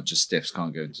that a bunch of stiffs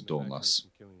can't go into Dauntless.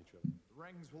 The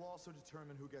rankings will also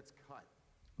determine who gets cut.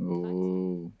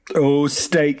 Oh, Oh,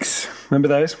 stakes. Remember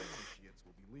those?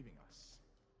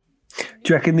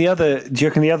 Do you reckon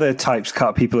the other types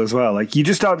cut people as well? Like, you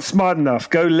just aren't smart enough.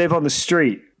 Go live on the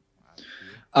street.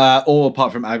 or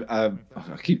apart from I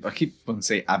keep wanting to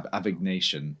say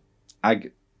abnegation,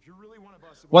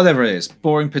 whatever it is,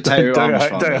 boring potato Don't Amish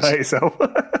hurt farmers. yourself.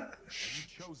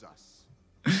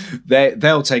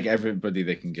 They'll take everybody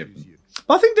they can give them.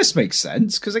 But I think this makes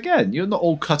sense because again, you're not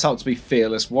all cut out to be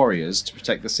fearless warriors to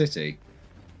protect the city.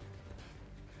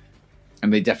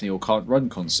 And they definitely all can't run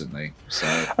constantly. So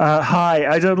Hi,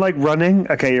 I don't like running.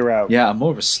 Okay, you're out. yeah, I'm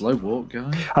more of a slow walk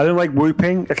guy. I don't like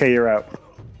whooping. Okay, you're out.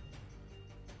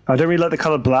 I don't really like the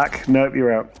color black. Nope,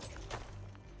 you're out.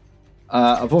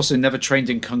 I've also never trained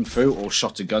in kung fu or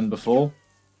shot a gun before.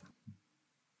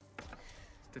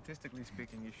 Statistically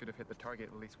speaking, you should have hit the target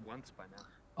at least once by now.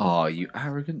 Oh, you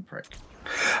arrogant prick.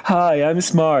 Hi, I'm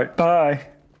smart. Bye.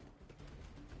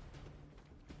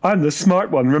 I'm the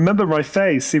smart one. Remember my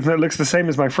face, even though it looks the same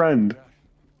as my friend.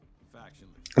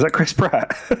 Is that Chris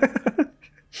Pratt?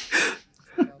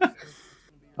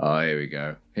 Oh, here we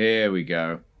go. Here we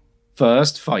go.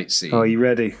 First fight scene. Oh, are you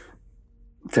ready?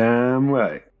 Damn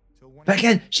right. But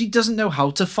again, she doesn't know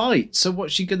how to fight, so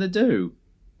what's she gonna do?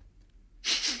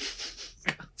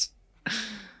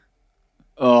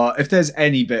 Oh, if there's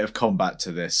any bit of combat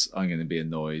to this, I'm gonna be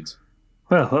annoyed.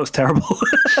 Well, that was terrible.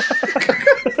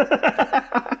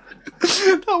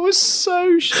 That was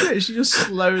so shit. She just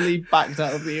slowly backed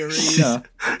out of the arena.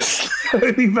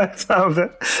 Slowly backed out of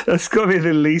it. That's got to be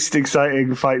the least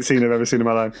exciting fight scene I've ever seen in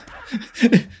my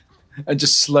life. And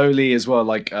just slowly as well,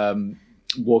 like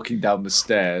walking down the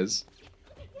stairs.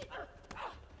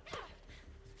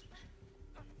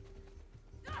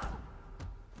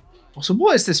 Also,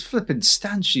 what is this flipping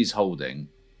stance she's holding?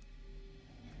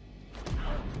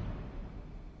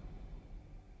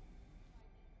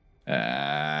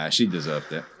 She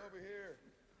deserved it.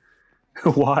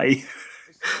 Why?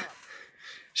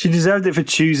 She deserved it for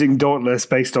choosing Dauntless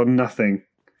based on nothing.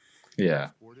 Yeah.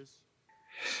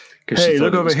 'Cause she Hey, thought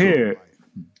look it over was cool. here.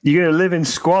 You're going to live in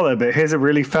squalor, but here's a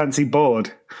really fancy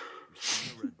board.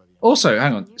 Also,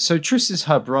 hang on. So Triss is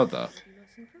her brother.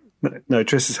 No,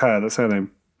 Triss is her. That's her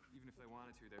name.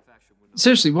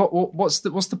 Seriously, what's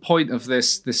the point of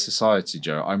this society,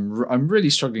 Joe? I'm really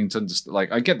struggling to understand.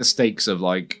 Like, I get the stakes of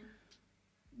like,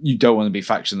 you don't want to be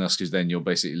factionless because then you're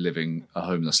basically living a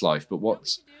homeless life. But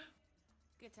what's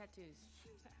Get tattoos.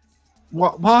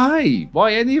 what?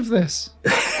 Why any of this?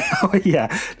 Oh, yeah,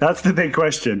 that's the big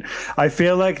question. I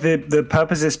feel like the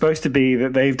purpose is supposed to be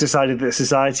that they've decided that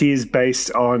society is based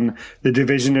on the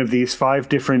division of these 5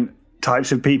 different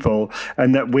types of people,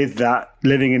 and that with that,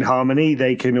 living in harmony,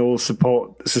 they can all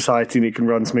support society and it can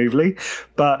run smoothly.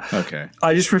 But Okay.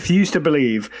 I just refuse to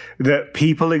believe that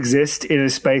people exist in a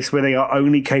space where they are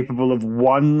only capable of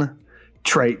one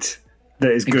trait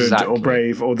that is good Exactly. or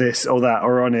brave or this or that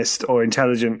or honest or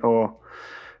intelligent or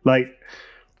like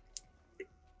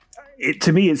it.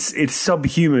 To me, it's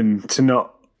subhuman to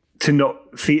not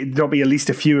be at least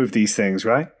a few of these things,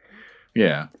 right?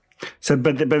 Yeah. So,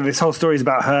 but this whole story is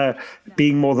about her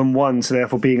being more than one, so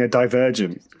therefore being a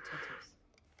divergent.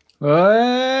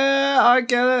 I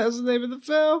get it. That's the name of the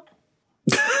film.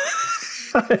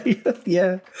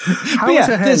 Yeah. How But is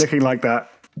her hair there's- looking like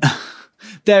that?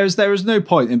 There is no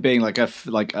point in being like a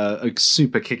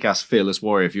super kick-ass fearless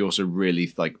warrior if you're also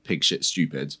really like pig shit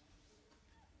stupid.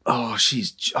 Oh, she's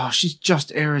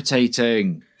just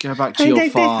irritating. Go back to your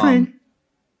farm.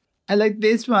 I like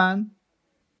this one.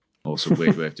 Also,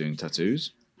 weird way of doing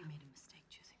tattoos.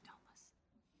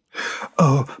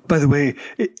 Oh, by the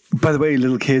way,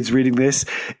 little kids reading this,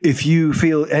 if you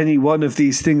feel any one of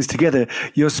these things together,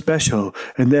 you're special,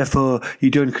 and therefore you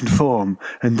don't conform,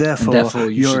 and therefore you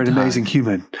you're should an amazing die.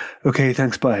 human. Okay,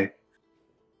 thanks, bye.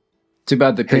 Too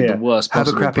bad they picked Here, the worst have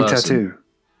a possible crappy person. tattoo.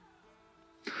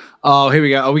 Oh, here we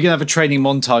go. Are we gonna have a training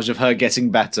montage of her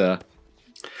getting better?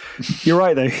 You're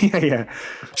right, though. Yeah.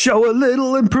 Show a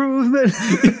little improvement.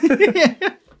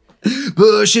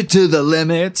 Push it to the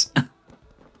limit.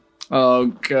 Oh,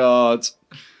 God.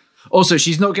 Also,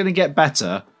 she's not going to get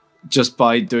better just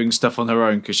by doing stuff on her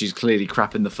own because she's clearly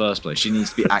crap in the first place. She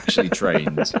needs to be actually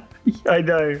trained. I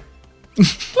know.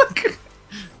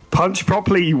 Punch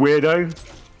properly, you weirdo.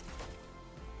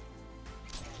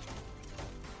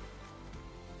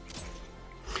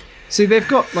 See, they've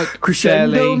got like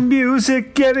Crescendo fairly...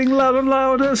 music getting louder and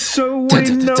louder, so we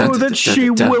know that she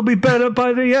will be better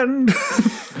by the end.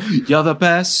 You're the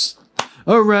best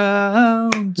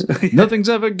around. Nothing's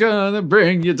ever gonna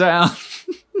bring you down.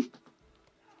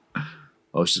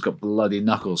 Oh, she's got bloody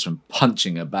knuckles from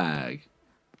punching a bag.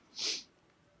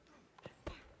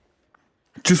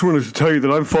 Just wanted to tell you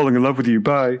that I'm falling in love with you.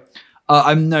 Bye.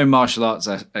 I'm no martial arts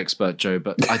expert, Joe,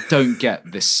 but I don't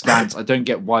get this stance. I don't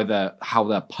get how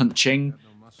they're punching.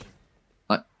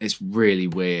 Like, it's really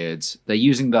weird. They're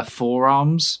using their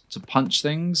forearms to punch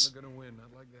things.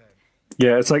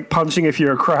 Yeah, it's like punching if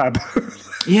you're a crab.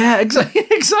 Yeah,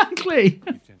 exactly.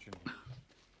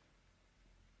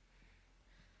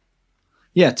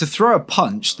 Yeah, to throw a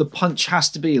punch, the punch has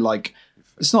to be like,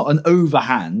 it's not an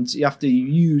overhand. You have to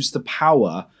use the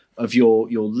power of your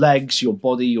legs, your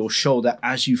body, your shoulder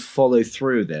as you follow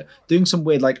through there. Doing some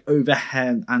weird like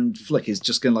overhand and flick is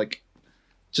just going to like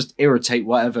just irritate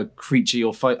whatever creature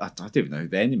you're fighting. I don't even know who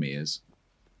the enemy is.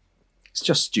 It's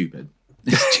just stupid.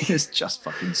 It's just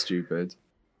fucking stupid.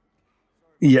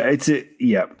 Yeah,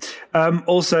 yeah.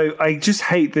 Also, I just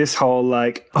hate this whole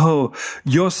like, oh,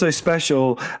 you're so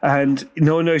special and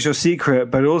no one knows your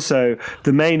secret, but also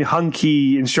the main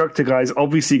hunky instructor guy is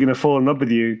obviously going to fall in love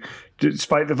with you,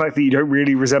 despite the fact that you don't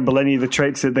really resemble any of the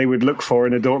traits that they would look for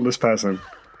in a Dauntless person.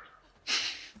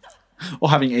 Or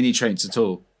having any traits at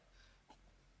all.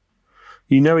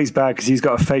 You know he's bad because he's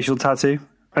got a facial tattoo.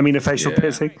 I mean, a facial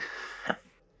piercing.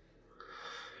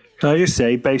 Can I just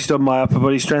say, based on my upper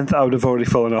body strength, I would have already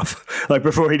fallen off, like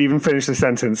before he'd even finished the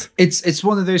sentence. It's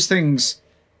one of those things,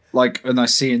 like when I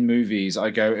see in movies, I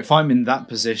go, if I'm in that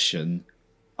position,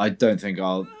 I don't think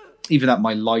even at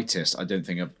my lightest, I don't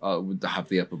think I would have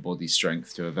the upper body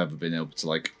strength to have ever been able to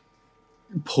like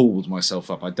pull myself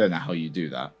up. I don't know how you do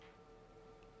that.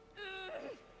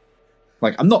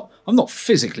 Like I'm not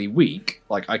physically weak.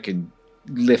 Like I can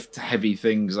lift heavy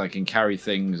things, I can carry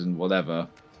things and whatever.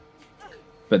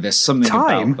 But there's something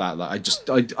about that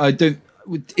I don't...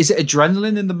 Is it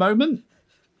adrenaline in the moment?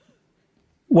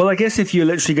 Well, I guess if you're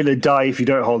literally going to die if you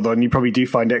don't hold on, you probably do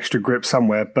find extra grip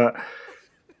somewhere, but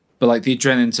like the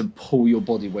adrenaline to pull your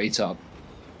body weight up.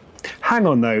 Hang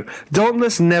on, though.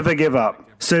 Dauntless never give up.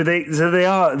 So they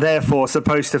are, therefore,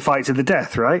 supposed to fight to the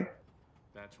death, right?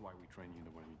 That's why we train you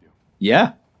the way we do.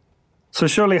 Yeah. So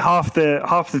surely half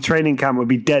the training camp would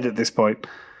be dead at this point.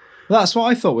 That's what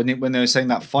I thought when they were saying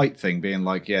that fight thing, being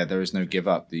like, yeah, there is no give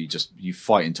up. You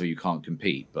fight until you can't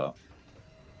compete. But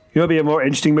you know, it'd be a more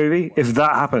interesting movie if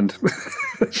that happened.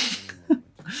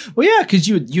 Well, yeah, because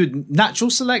you natural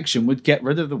selection would get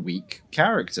rid of the weak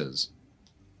characters.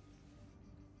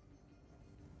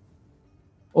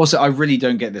 Also, I really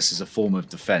don't get this as a form of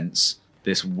defense.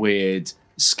 This weird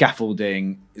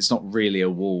scaffolding. It's not really a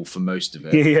wall for most of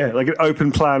it. Yeah, like an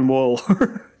open plan wall.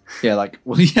 Yeah, like,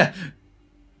 well, yeah.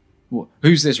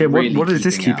 Who's this really what is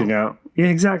this keeping out? Yeah,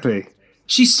 exactly.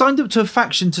 She signed up to a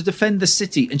faction to defend the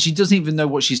city, and she doesn't even know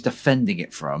what she's defending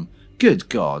it from. Good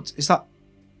God.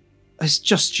 It's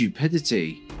just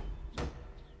stupidity.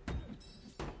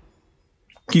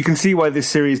 You can see why this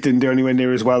series didn't do anywhere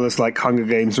near as well as like Hunger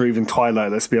Games or even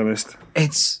Twilight, let's be honest.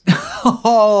 It's...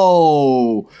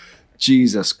 Oh,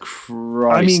 Jesus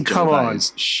Christ. I mean, come on.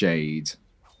 Is shade.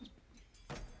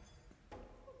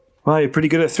 Wow, you're pretty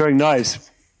good at throwing knives.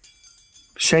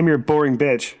 Shame you're a boring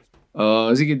bitch.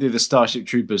 Is he going to do the Starship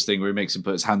Troopers thing where he makes him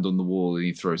put his hand on the wall and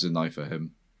he throws a knife at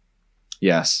him?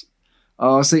 Yes.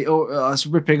 See, it's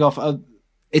ripping off...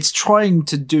 it's trying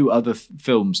to do other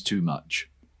films too much.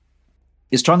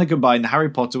 It's trying to combine Harry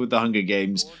Potter with the Hunger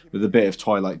Games with a bit of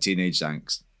Twilight teenage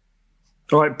angst.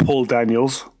 All right, Paul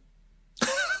Daniels.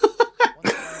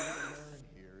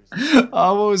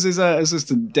 What was his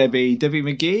assistant? Debbie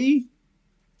McGee?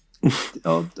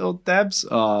 Old Debs?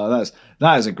 Oh,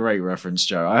 that is a great reference,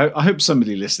 Joe. I hope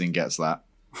somebody listening gets that.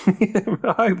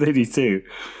 I hope they do too.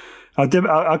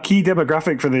 Our key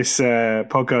demographic for this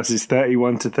podcast is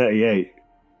 31 to 38.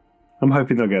 I'm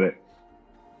hoping they'll get it.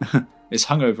 It's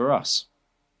Hungover Us.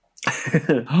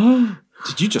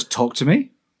 Did you just talk to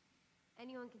me?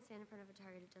 Anyone can stand in front of a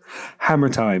target. It doesn't matter. Hammer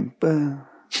time.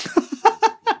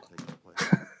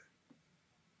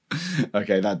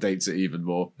 Okay, that dates it even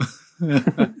more.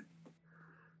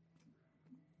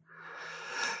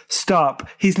 Stop.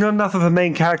 He's not enough of a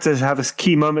main character to have a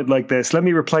key moment like this. Let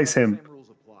me replace him.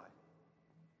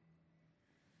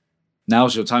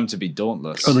 Now's your time to be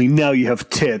dauntless. Only now you have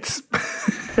tits.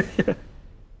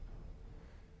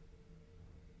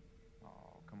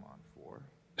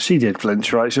 She did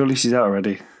flinch, right? Surely she's out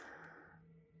already.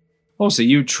 Also,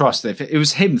 you trust that if it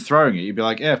was him throwing it, you'd be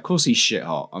like, yeah, of course he's shit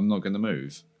hot. I'm not going to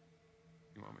move.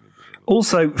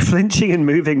 Also, flinching and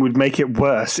moving would make it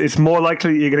worse. It's more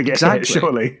likely that you're going to get hit,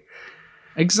 surely.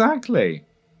 Exactly.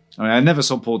 I mean, I never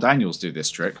saw Paul Daniels do this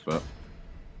trick, but...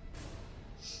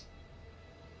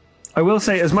 I will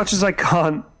say, as much as I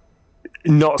can't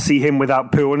not see him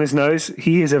without poo on his nose,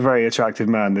 he is a very attractive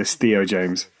man, this Theo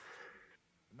James.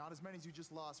 Not as many as you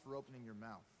just lost for opening your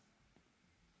mouth.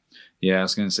 Yeah, I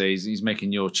was going to say, he's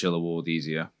making your chill award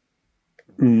easier.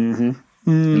 Mm-hmm.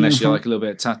 Unless you like a little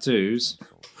bit of tattoos.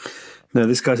 No,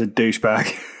 this guy's a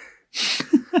douchebag.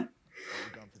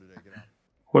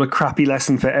 What a crappy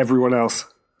lesson for everyone else.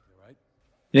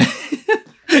 Yeah.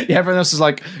 Yeah, everyone else is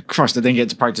like, Christ, I didn't get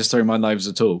to practice throwing my knives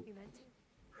at all.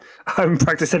 I haven't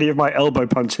practiced any of my elbow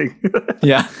punching.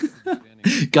 Yeah.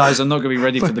 Guys, I'm not going to be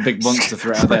ready for the big monster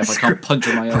threat out there if I can't punch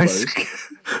with my elbows.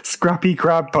 Scrappy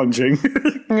crab punching.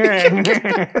 Let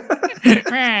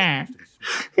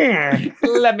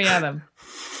me at him.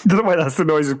 I don't know why that's the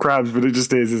noise of crabs, but it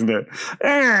just is, isn't it?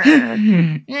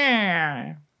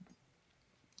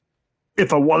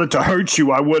 If I wanted to hurt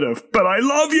you, I would have. But I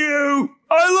love you!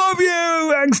 I love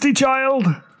you, angsty child!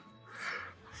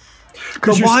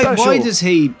 But why does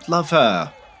he love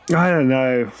her? I don't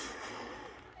know.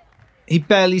 He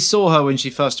barely saw her when she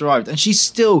first arrived, and she's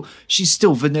still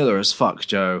vanilla as fuck,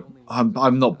 Joe.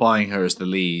 I'm not buying her as the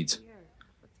lead.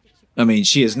 I mean,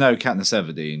 she is no Katniss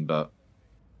Everdeen, but...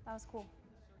 That was cool.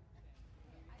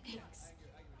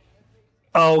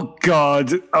 Oh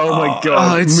God! Oh my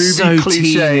God! It's Movie so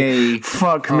cliche. teeny.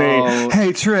 Fuck me.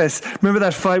 Hey Tris, remember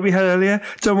that fight we had earlier?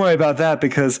 Don't worry about that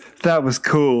because that was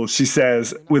cool. She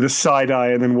says with a side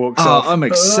eye and then walks off. I'm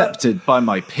accepted by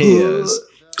my peers.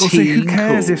 Also, who Teen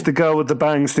cares cool. if the girl with the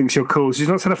bangs thinks you're cool? She's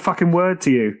not said a fucking word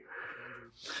to you.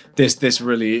 This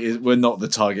really is. We're not the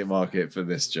target market for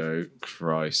this, Joe.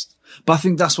 Christ. But I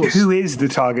think that's what's. Who is the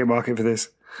target market for this?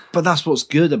 But that's what's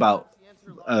good about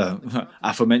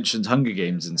aforementioned Hunger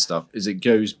Games and stuff, is it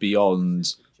goes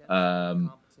beyond that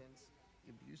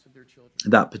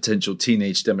potential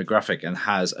teenage demographic and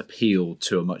has appeal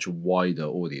to a much wider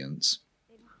audience.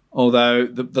 Although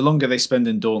the longer they spend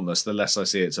in Dauntless, the less I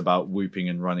see it's about whooping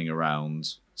and running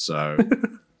around. So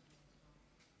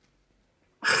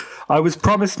I was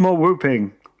promised more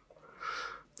whooping.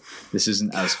 this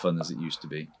isn't as fun as it used to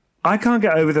be. I can't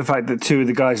get over the fact that two of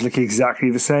the guys look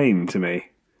exactly the same to me.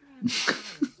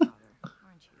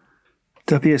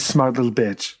 Don't be a smart little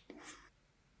bitch.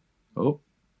 Oh,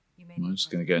 I'm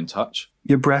just going to go and touch.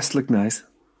 Your breasts look nice.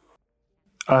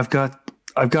 I've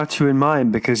got you in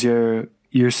mind because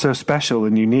you're so special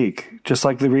and unique, just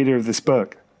like the reader of this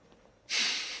book.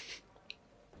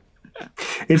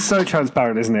 It's so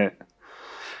transparent, isn't it?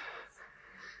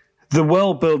 The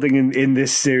world building in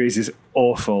this series is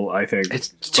awful, I think. It's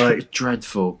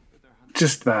dreadful.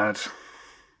 Just bad.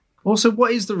 Also,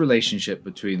 what is the relationship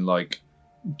between, like,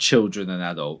 children and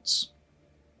adults?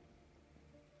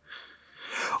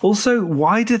 Also,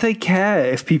 why do they care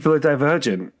if people are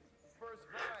divergent?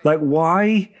 Like,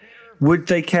 why would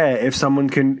they care if someone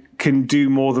can do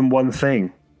more than one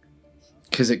thing?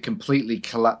 Because it completely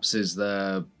collapses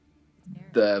their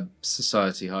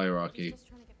society hierarchy.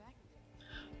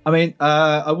 I mean,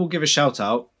 I will give a shout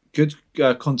out. Good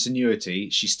continuity.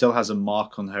 She still has a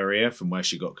mark on her ear from where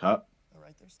she got cut.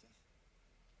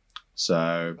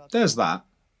 So there's that.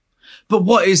 But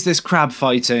what is this crab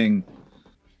fighting?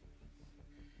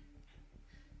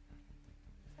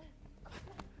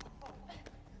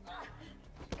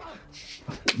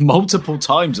 Multiple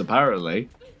times, apparently.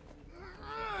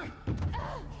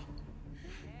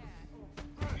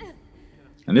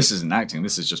 And this isn't acting.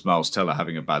 This is just Miles Teller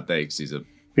having a bad day because he's a...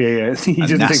 Yeah. He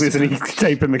doesn't think there's any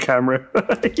tape in the camera.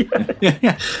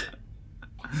 Yeah.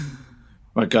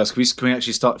 Right, guys, can we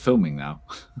actually start filming now?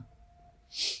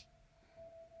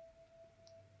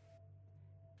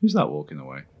 Who's that walking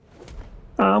away?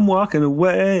 I'm walking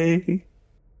away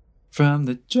from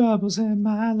the troubles in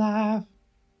my life.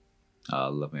 Oh, I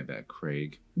love me a bit of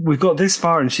Craig. We've got this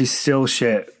far and she's still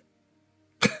shit.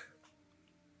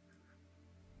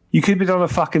 You could be on a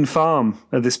fucking farm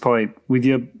at this point with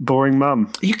your boring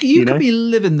mum. You could be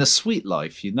living the sweet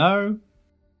life, you know?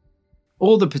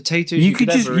 All the potatoes you could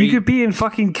ever eat. You could be in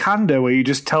fucking Kanda where you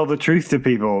just tell the truth to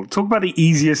people. Talk about the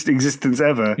easiest existence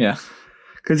ever. Yeah.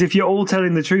 Because if you're all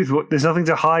telling the truth, there's nothing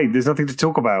to hide. There's nothing to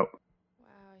talk about. Wow,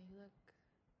 you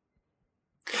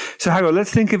So hang on, let's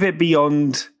think of it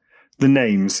beyond the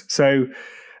names. So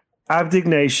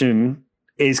Abdignation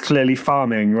is clearly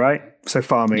farming, right? So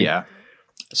farming. Yeah.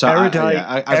 So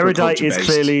Erudite is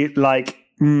clearly like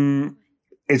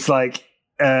it's like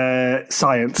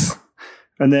science,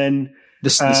 and then the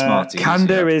Smarties.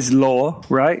 Candor is law,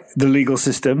 right? The legal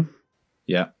system.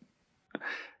 Yeah.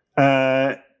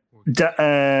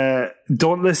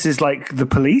 Dauntless is like the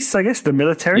police, I guess, the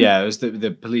military. Yeah, it was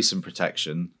the police and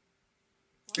protection.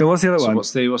 And what's the other one?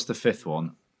 What's the fifth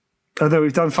one? Oh, no,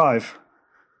 we've done 5.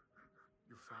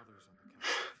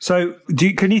 So,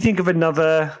 can you think of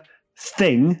another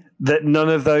thing that none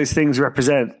of those things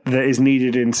represent that is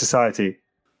needed in society?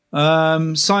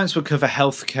 Science would cover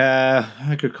healthcare.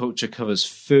 Agriculture covers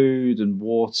food and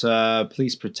water.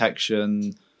 Police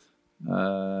protection.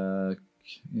 Candor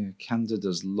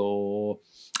does law.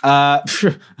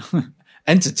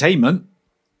 Entertainment.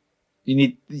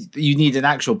 You need an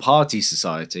actual party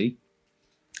society,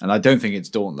 and I don't think it's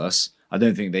Dauntless. I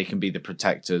don't think they can be the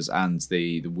protectors and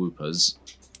the whoopers.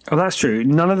 Oh, that's true.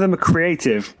 None of them are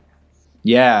creative.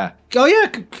 Yeah. Oh,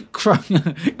 yeah.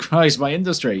 Christ, my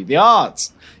industry, the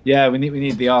arts. Yeah, we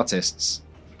need the artists,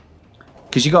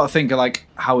 because you got to think of like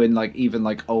how in like even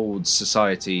like old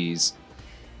societies,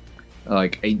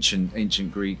 like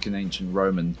ancient Greek and ancient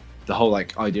Roman, the whole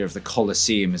like idea of the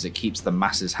Colosseum is it keeps the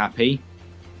masses happy.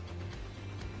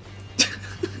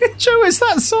 Joe, is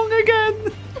that song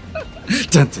again?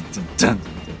 Dun, dun, dun, dun,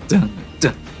 dun,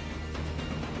 dun.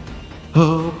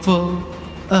 Hopeful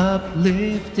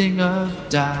uplifting of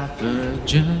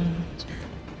divergent.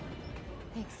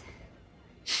 Thanks.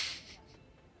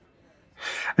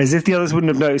 As if the others wouldn't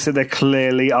have noticed that they're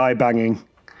clearly eye banging.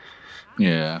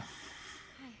 Yeah.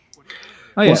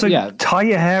 Oh, yeah, also, yeah. tie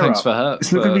your hair Thanks up. for her.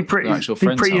 It's not going to be pretty. Actual Be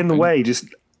friends pretty in the helping. way. Just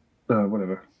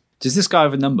whatever. Does this guy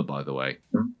have a number, by the way?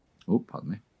 Oh, pardon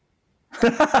me. I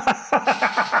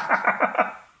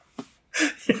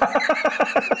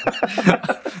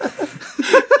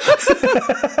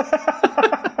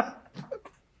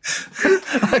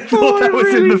thought that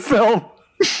was in the film.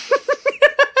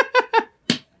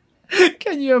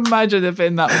 Can you imagine if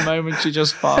in that moment she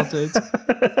just farted?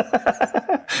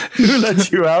 Who let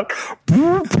you out?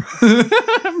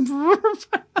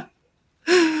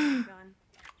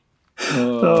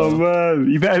 Oh man,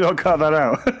 you better not cut that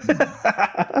out.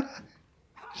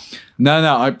 No,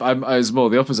 I was more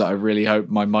the opposite. I really hope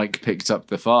my mic picked up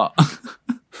the fart.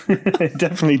 It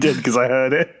definitely did because I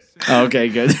heard it. Okay,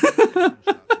 good.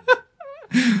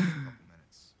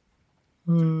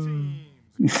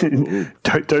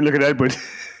 Don't look at Edward.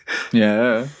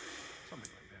 Yeah.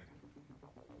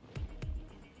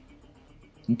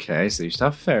 Okay, so you used to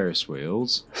have Ferris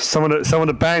wheels. Someone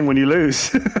to bang when you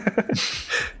lose.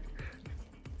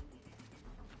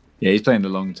 Yeah, he's playing the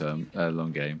long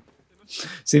game.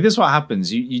 See, this is what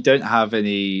happens. You don't have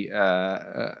any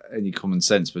common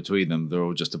sense between them. They're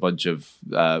all just a bunch of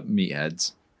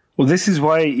meatheads. Well, this is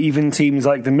why even teams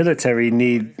like the military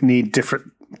need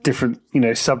different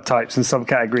subtypes and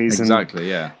subcategories. Exactly. And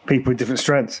Yeah. people with different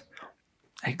strengths.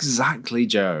 Exactly,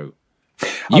 Joe.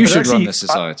 You should run this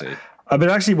society. I've been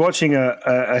actually watching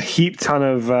a heap ton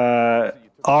of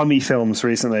army films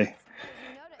recently.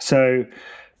 So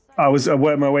I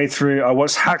worked my way through. I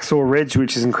watched Hacksaw Ridge,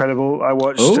 which is incredible. I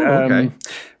watched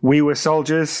We Were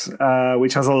Soldiers,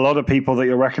 which has a lot of people that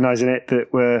you'll recognize in it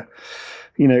that were,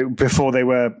 before they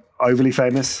were overly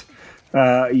famous.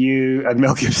 You and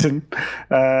Mel Gibson.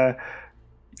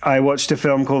 I watched a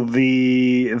film called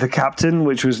The Captain,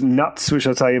 which was nuts, which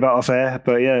I'll tell you about off air.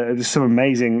 But yeah, there's some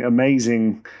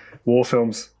amazing war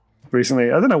films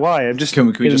recently. I don't know why. I'm just Can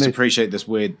we just appreciate this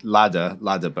weird ladder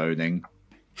boning?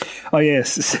 Oh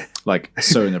yes, Like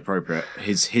so inappropriate.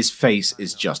 His face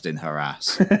is just in her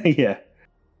ass. yeah.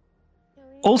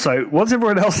 Also, what's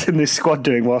everyone else in this squad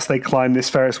doing whilst they climb this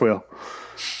Ferris wheel?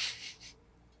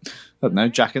 I don't know,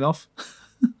 jacking off.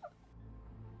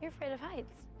 You're afraid of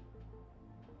heights.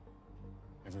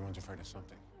 Everyone's afraid of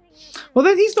something. Well,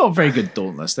 then he's not very good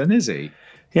Dauntless, then, is he?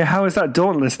 Yeah, how is that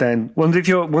dauntless then? Wonder if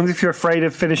you're afraid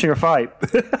of finishing a fight.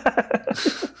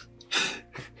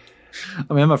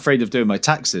 I mean, I'm afraid of doing my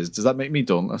taxes. Does that make me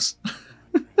dauntless?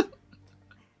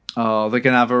 Oh, they're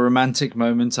going to have a romantic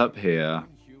moment up here.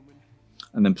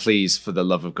 And then please, for the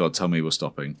love of God, tell me we're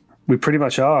stopping. We pretty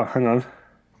much are. Hang on.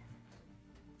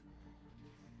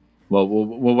 Well,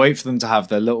 we'll wait for them to have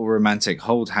their little romantic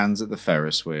hold hands at the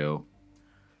Ferris wheel.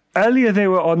 Earlier they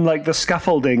were on like the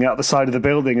scaffolding out the side of the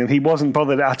building and he wasn't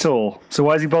bothered at all. So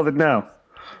why is he bothered now?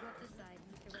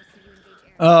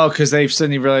 Oh, because they've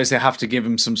suddenly realised they have to give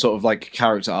him some sort of like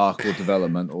character arc or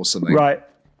development or something. Right.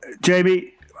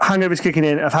 Jamie, hangover's kicking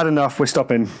in. I've had enough. We're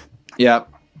stopping. Yeah.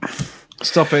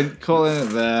 Stopping, calling it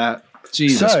there.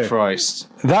 Jesus So- Christ.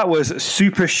 That was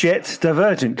super shit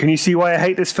Divergent. Can you see why I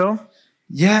hate this film?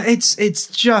 Yeah, it's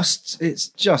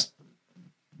just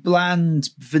bland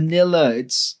vanilla.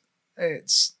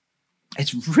 It's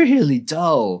really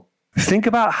dull. Think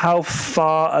about how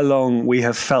far along we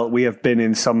have felt we have been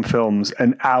in some films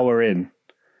an hour in.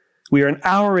 We are an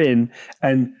hour in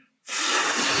and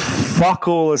fuck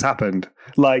all has happened.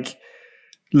 Like,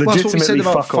 Well, that's what we legitimately said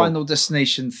about fuck all. Final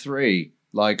Destination 3.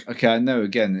 Like, okay, I know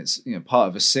again it's part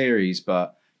of a series,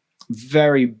 but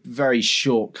very, very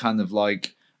short kind of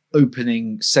like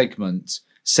opening segment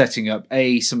setting up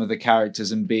A, some of the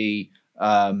characters, and B,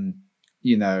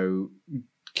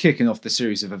 kicking off the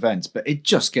series of events, but it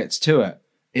just gets to it.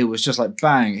 It was just like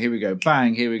bang, here we go,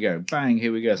 bang, here we go, bang,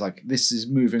 here we go. It's like this is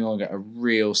moving along at a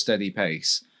real steady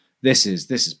pace. This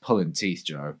is pulling teeth,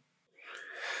 Joe.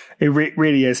 It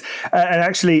really is. And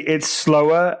actually, it's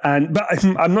slower. But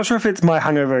I'm not sure if it's my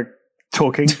hangover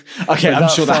talking. Okay, but I'm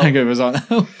sure the hangover's on.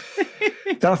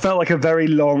 That felt like a very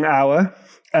long hour.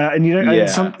 And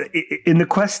in the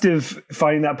quest of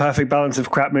finding that perfect balance of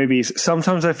crap movies,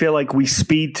 sometimes I feel like we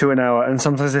speed to an hour, and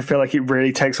sometimes I feel like it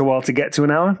really takes a while to get to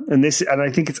an hour. And I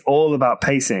think it's all about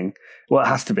pacing. Well, it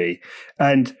has to be.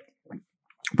 And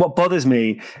what bothers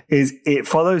me is it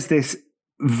follows this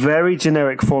very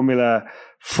generic formula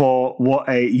for what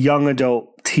a young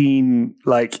adult teen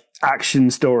like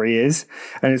action story is,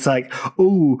 and it's like,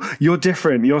 oh, you're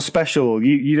different, you're special,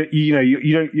 you're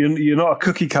not a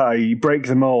cookie cutter, you break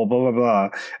the mold, blah blah blah,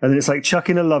 and then it's like chuck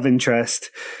in a love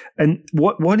interest, and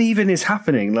what even is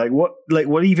happening? What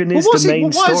even is the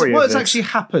main story? What has actually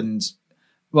happened?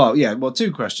 Well, yeah,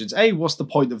 two questions. A, what's the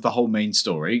point of the whole main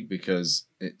story? Because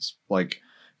it's like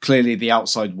clearly the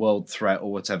outside world threat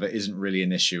or whatever isn't really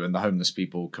an issue, and the homeless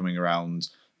people coming around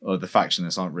or the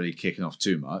factionists aren't really kicking off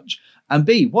too much. And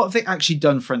B, what have they actually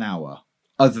done for an hour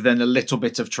other than a little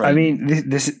bit of training? I mean,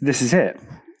 this is it.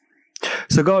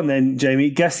 So go on then, Jamie.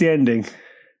 Guess the ending.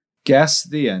 Guess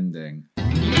the ending.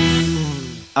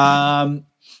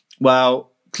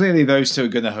 Well, clearly those two are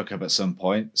going to hook up at some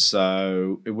point,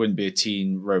 so it wouldn't be a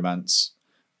teen romance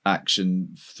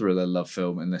action thriller love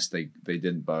film unless they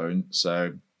didn't bone.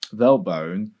 So they'll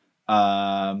bone.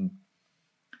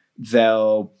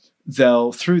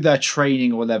 They'll through their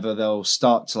training or whatever, they'll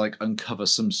start to like uncover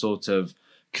some sort of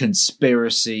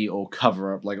conspiracy or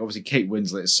cover up. Like obviously Kate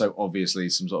Winslet is so obviously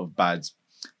some sort of bad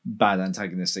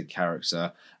antagonistic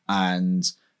character, and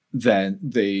then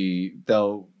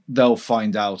they'll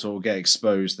find out or get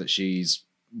exposed that she's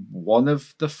one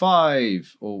of the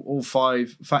five or all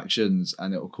five factions,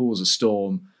 and it'll cause a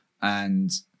storm,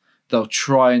 and they'll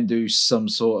try and do some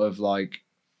sort of like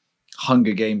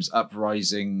Hunger Games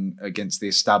uprising against the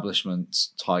establishment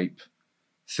type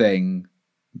thing,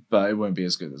 but it won't be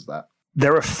as good as that.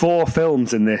 There are 4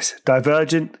 films in this: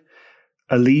 Divergent,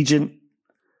 Allegiant,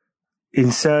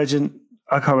 Insurgent.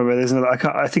 I can't remember. There's another.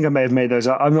 I think I may have made those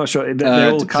up. I'm not sure.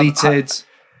 They're all Depleted,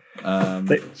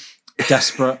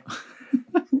 Desperate.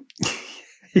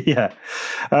 Yeah.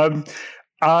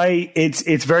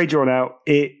 It's very drawn out.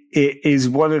 It is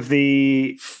one of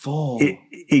the 4.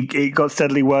 It got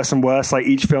steadily worse and worse. Like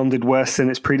each film did worse than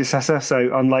its predecessor.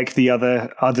 So unlike the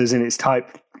others in its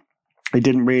type, it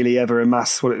didn't really ever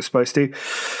amass what it was supposed to.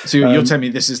 So you're telling me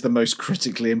this is the most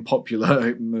critically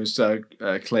unpopular, most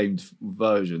acclaimed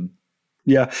version?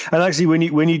 Yeah, and actually,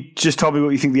 when you just told me what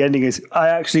you think the ending is,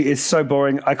 it's so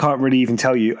boring. I can't really even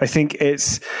tell you. I think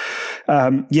it's,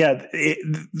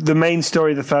 the main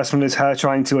story of the first one is her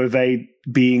trying to evade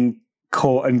being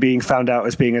caught and being found out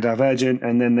as being a Divergent,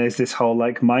 and then there's this whole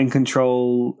like mind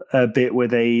control bit where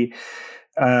they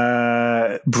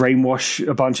brainwash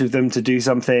a bunch of them to do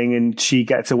something, and she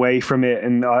gets away from it.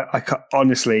 And I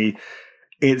honestly,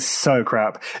 it's so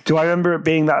crap. Do I remember it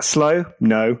being that slow?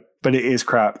 No, but it is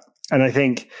crap. And I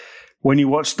think when you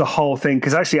watch the whole thing,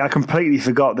 because actually I completely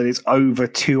forgot that it's over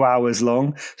 2 hours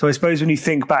long. So I suppose when you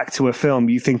think back to a film,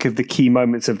 you think of the key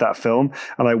moments of that film.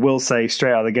 And I will say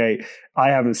straight out of the gate,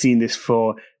 I haven't seen this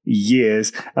for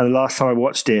years. And the last time I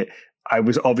watched it, I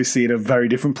was obviously in a very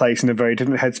different place, in a very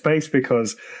different headspace,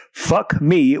 because fuck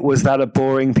me, was that a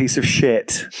boring piece of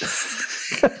shit.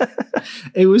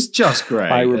 It was just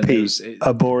great. I repeat,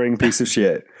 a boring piece of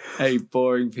shit. A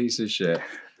boring piece of shit.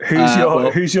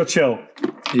 Who's your chill?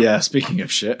 Yeah, speaking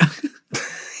of shit.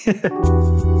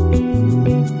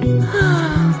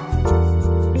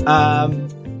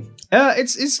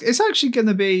 It's actually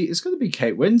gonna be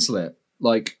Kate Winslet.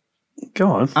 Like, go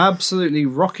on, absolutely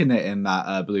rocking it in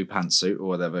that blue pantsuit or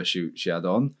whatever she had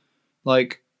on.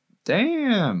 Like,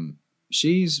 damn,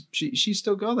 she's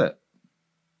still got it.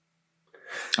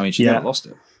 I mean, she never lost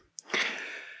it.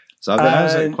 So that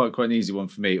was quite an easy one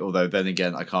for me. Although then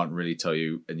again, I can't really tell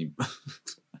you any. I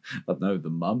don't know, the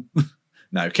mum.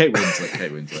 No, Kate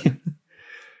Winslet.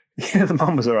 Yeah, the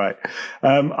mum was all right.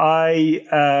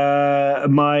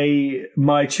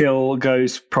 My chill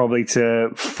goes probably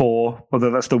to 4,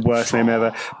 although that's the worst name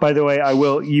ever. By the way,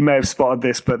 you may have spotted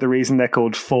this, but the reason they're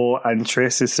called 4 and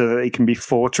Tris is so that they can be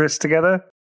fortress together.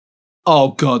 Oh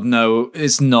God, no,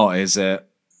 it's not, is it?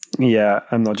 Yeah,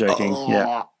 I'm not joking.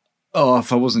 Yeah. Oh,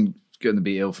 if I wasn't going to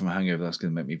be ill from a hangover, that's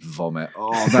going to make me vomit.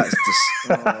 Oh, that's just.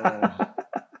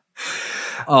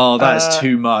 Oh, that is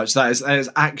too much. That is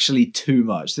actually too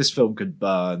much. This film could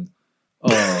burn.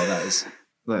 Oh,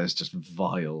 that is just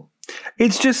vile.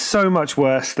 It's just so much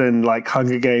worse than like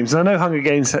Hunger Games. I know Hunger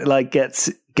Games like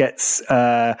gets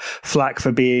flack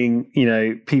for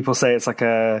being, people say it's like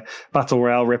a battle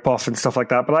royale ripoff and stuff like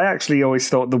that. But I actually always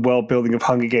thought the world building of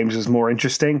Hunger Games was more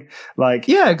interesting. Like,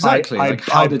 yeah, exactly. I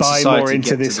buy more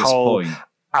into this whole point?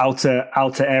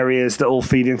 outer areas that all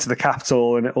feed into the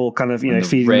capital and it all kind of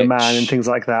feeding the man and things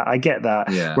like that. I get that.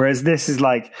 Yeah. Whereas this is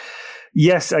like,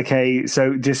 yes, okay,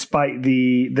 so despite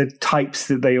the types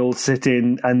that they all sit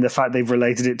in and the fact they've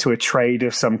related it to a trade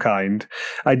of some kind,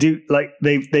 I do like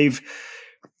they've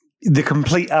the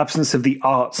complete absence of the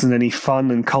arts and any fun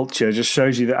and culture just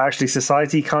shows you that actually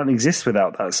society can't exist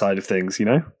without that side of things,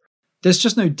 There's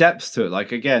just no depth to it.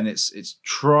 Like, again, it's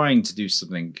trying to do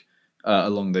something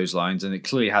along those lines, and it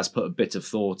clearly has put a bit of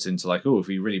thought into like, if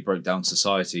we really broke down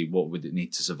society, what would it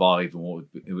need to survive, and what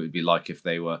it would be like if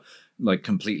they were like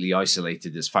completely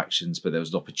isolated as factions, but there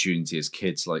was an opportunity as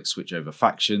kids like switch over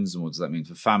factions, and what does that mean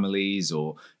for families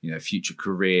or future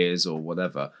careers or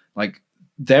whatever. Like,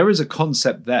 there is a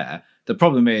concept there. The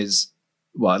problem is,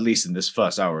 well, at least in this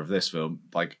first hour of this film,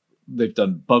 like they've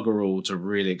done bugger all to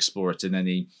really explore it in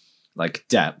any like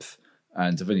depth,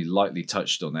 and have only lightly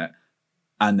touched on it.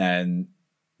 And then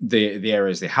the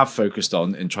areas they have focused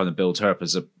on in trying to build her up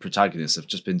as a protagonist have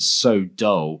just been so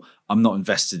dull. I'm not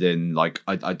invested in, like,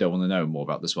 I don't want to know more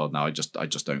about this world now. I just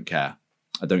don't care.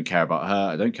 I don't care about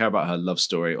her. I don't care about her love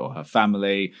story or her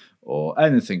family or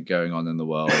anything going on in the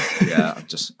world. Yeah,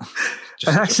 just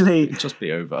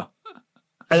be over.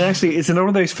 And actually, it's in one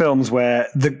of those films where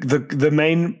the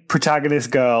main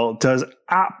protagonist girl does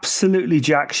absolutely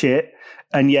jack shit,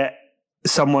 and yet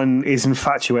someone is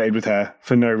infatuated with her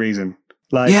for no reason.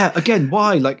 Like, yeah, again,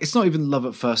 why? Like, it's not even love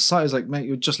at first sight. It's like, mate,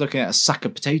 you're just looking at a sack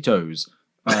of potatoes.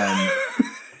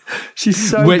 She's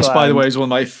so which, bland. by the way, is one of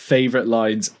my favourite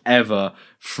lines ever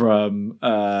from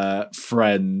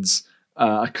Friends.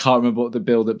 I can't remember what the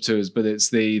build-up to is, but it's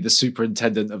the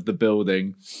superintendent of the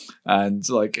building, and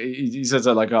like he says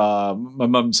that like, my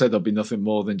mum said there'll be nothing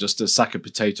more than just a sack of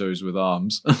potatoes with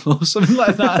arms or something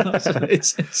like that.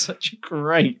 It's such a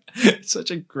great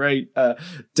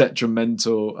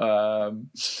detrimental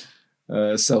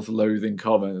self-loathing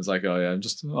comment. It's like,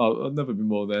 I'll never be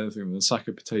more than anything than a sack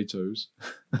of potatoes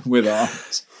with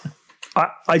arms.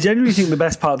 I genuinely think the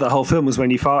best part of that whole film was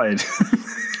when you farted.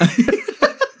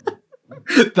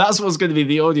 That's what's going to be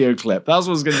the audio clip. That's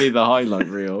what's going to be the highlight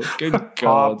reel. Good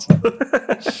God.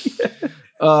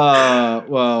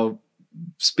 Well,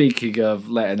 speaking of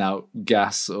letting out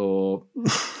gas or...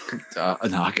 no,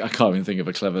 I can't even think of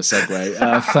a clever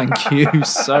segue. Thank you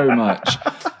so much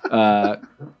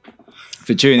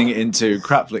for tuning into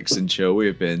Crapflix and Chill. We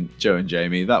have been Joe and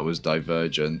Jamie. That was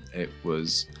Divergent.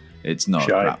 It's not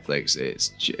Crapflix.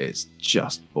 It's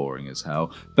just boring as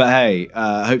hell. But hey,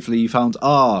 hopefully you found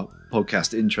our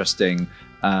podcast interesting,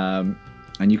 and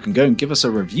you can go and give us a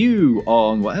review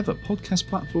on whatever podcast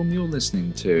platform you're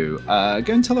listening to.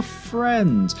 Go and tell a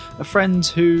friend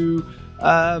who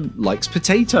likes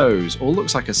potatoes or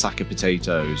looks like a sack of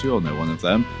potatoes. We all know one of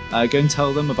them. Go and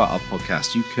tell them about our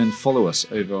podcast. You can follow us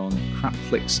over on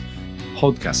Crapflix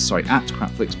Podcast, at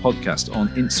Crapflix Podcast on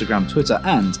Instagram, Twitter,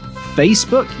 and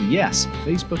Facebook. Yes,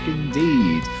 Facebook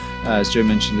indeed. As Joe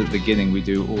mentioned at the beginning, we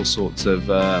do all sorts of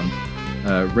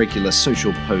regular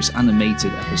social posts,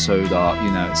 animated episode art.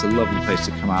 It's a lovely place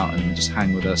to come out and just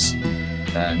hang with us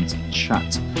and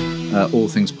chat all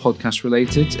things podcast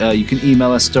related. You can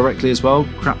email us directly as well,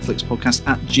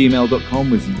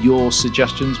 crapflixpodcast@gmail.com, with your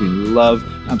suggestions. We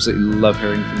absolutely love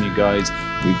hearing from you guys.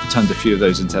 We've turned a few of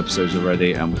those into episodes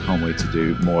already, and we can't wait to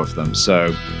do more of them.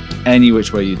 So any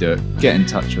which way you do it, get in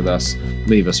touch with us,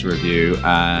 leave us a review,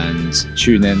 and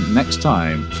tune in next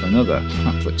time for another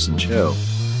Crapflix and Chill.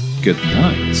 Good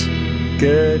night.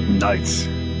 Good night.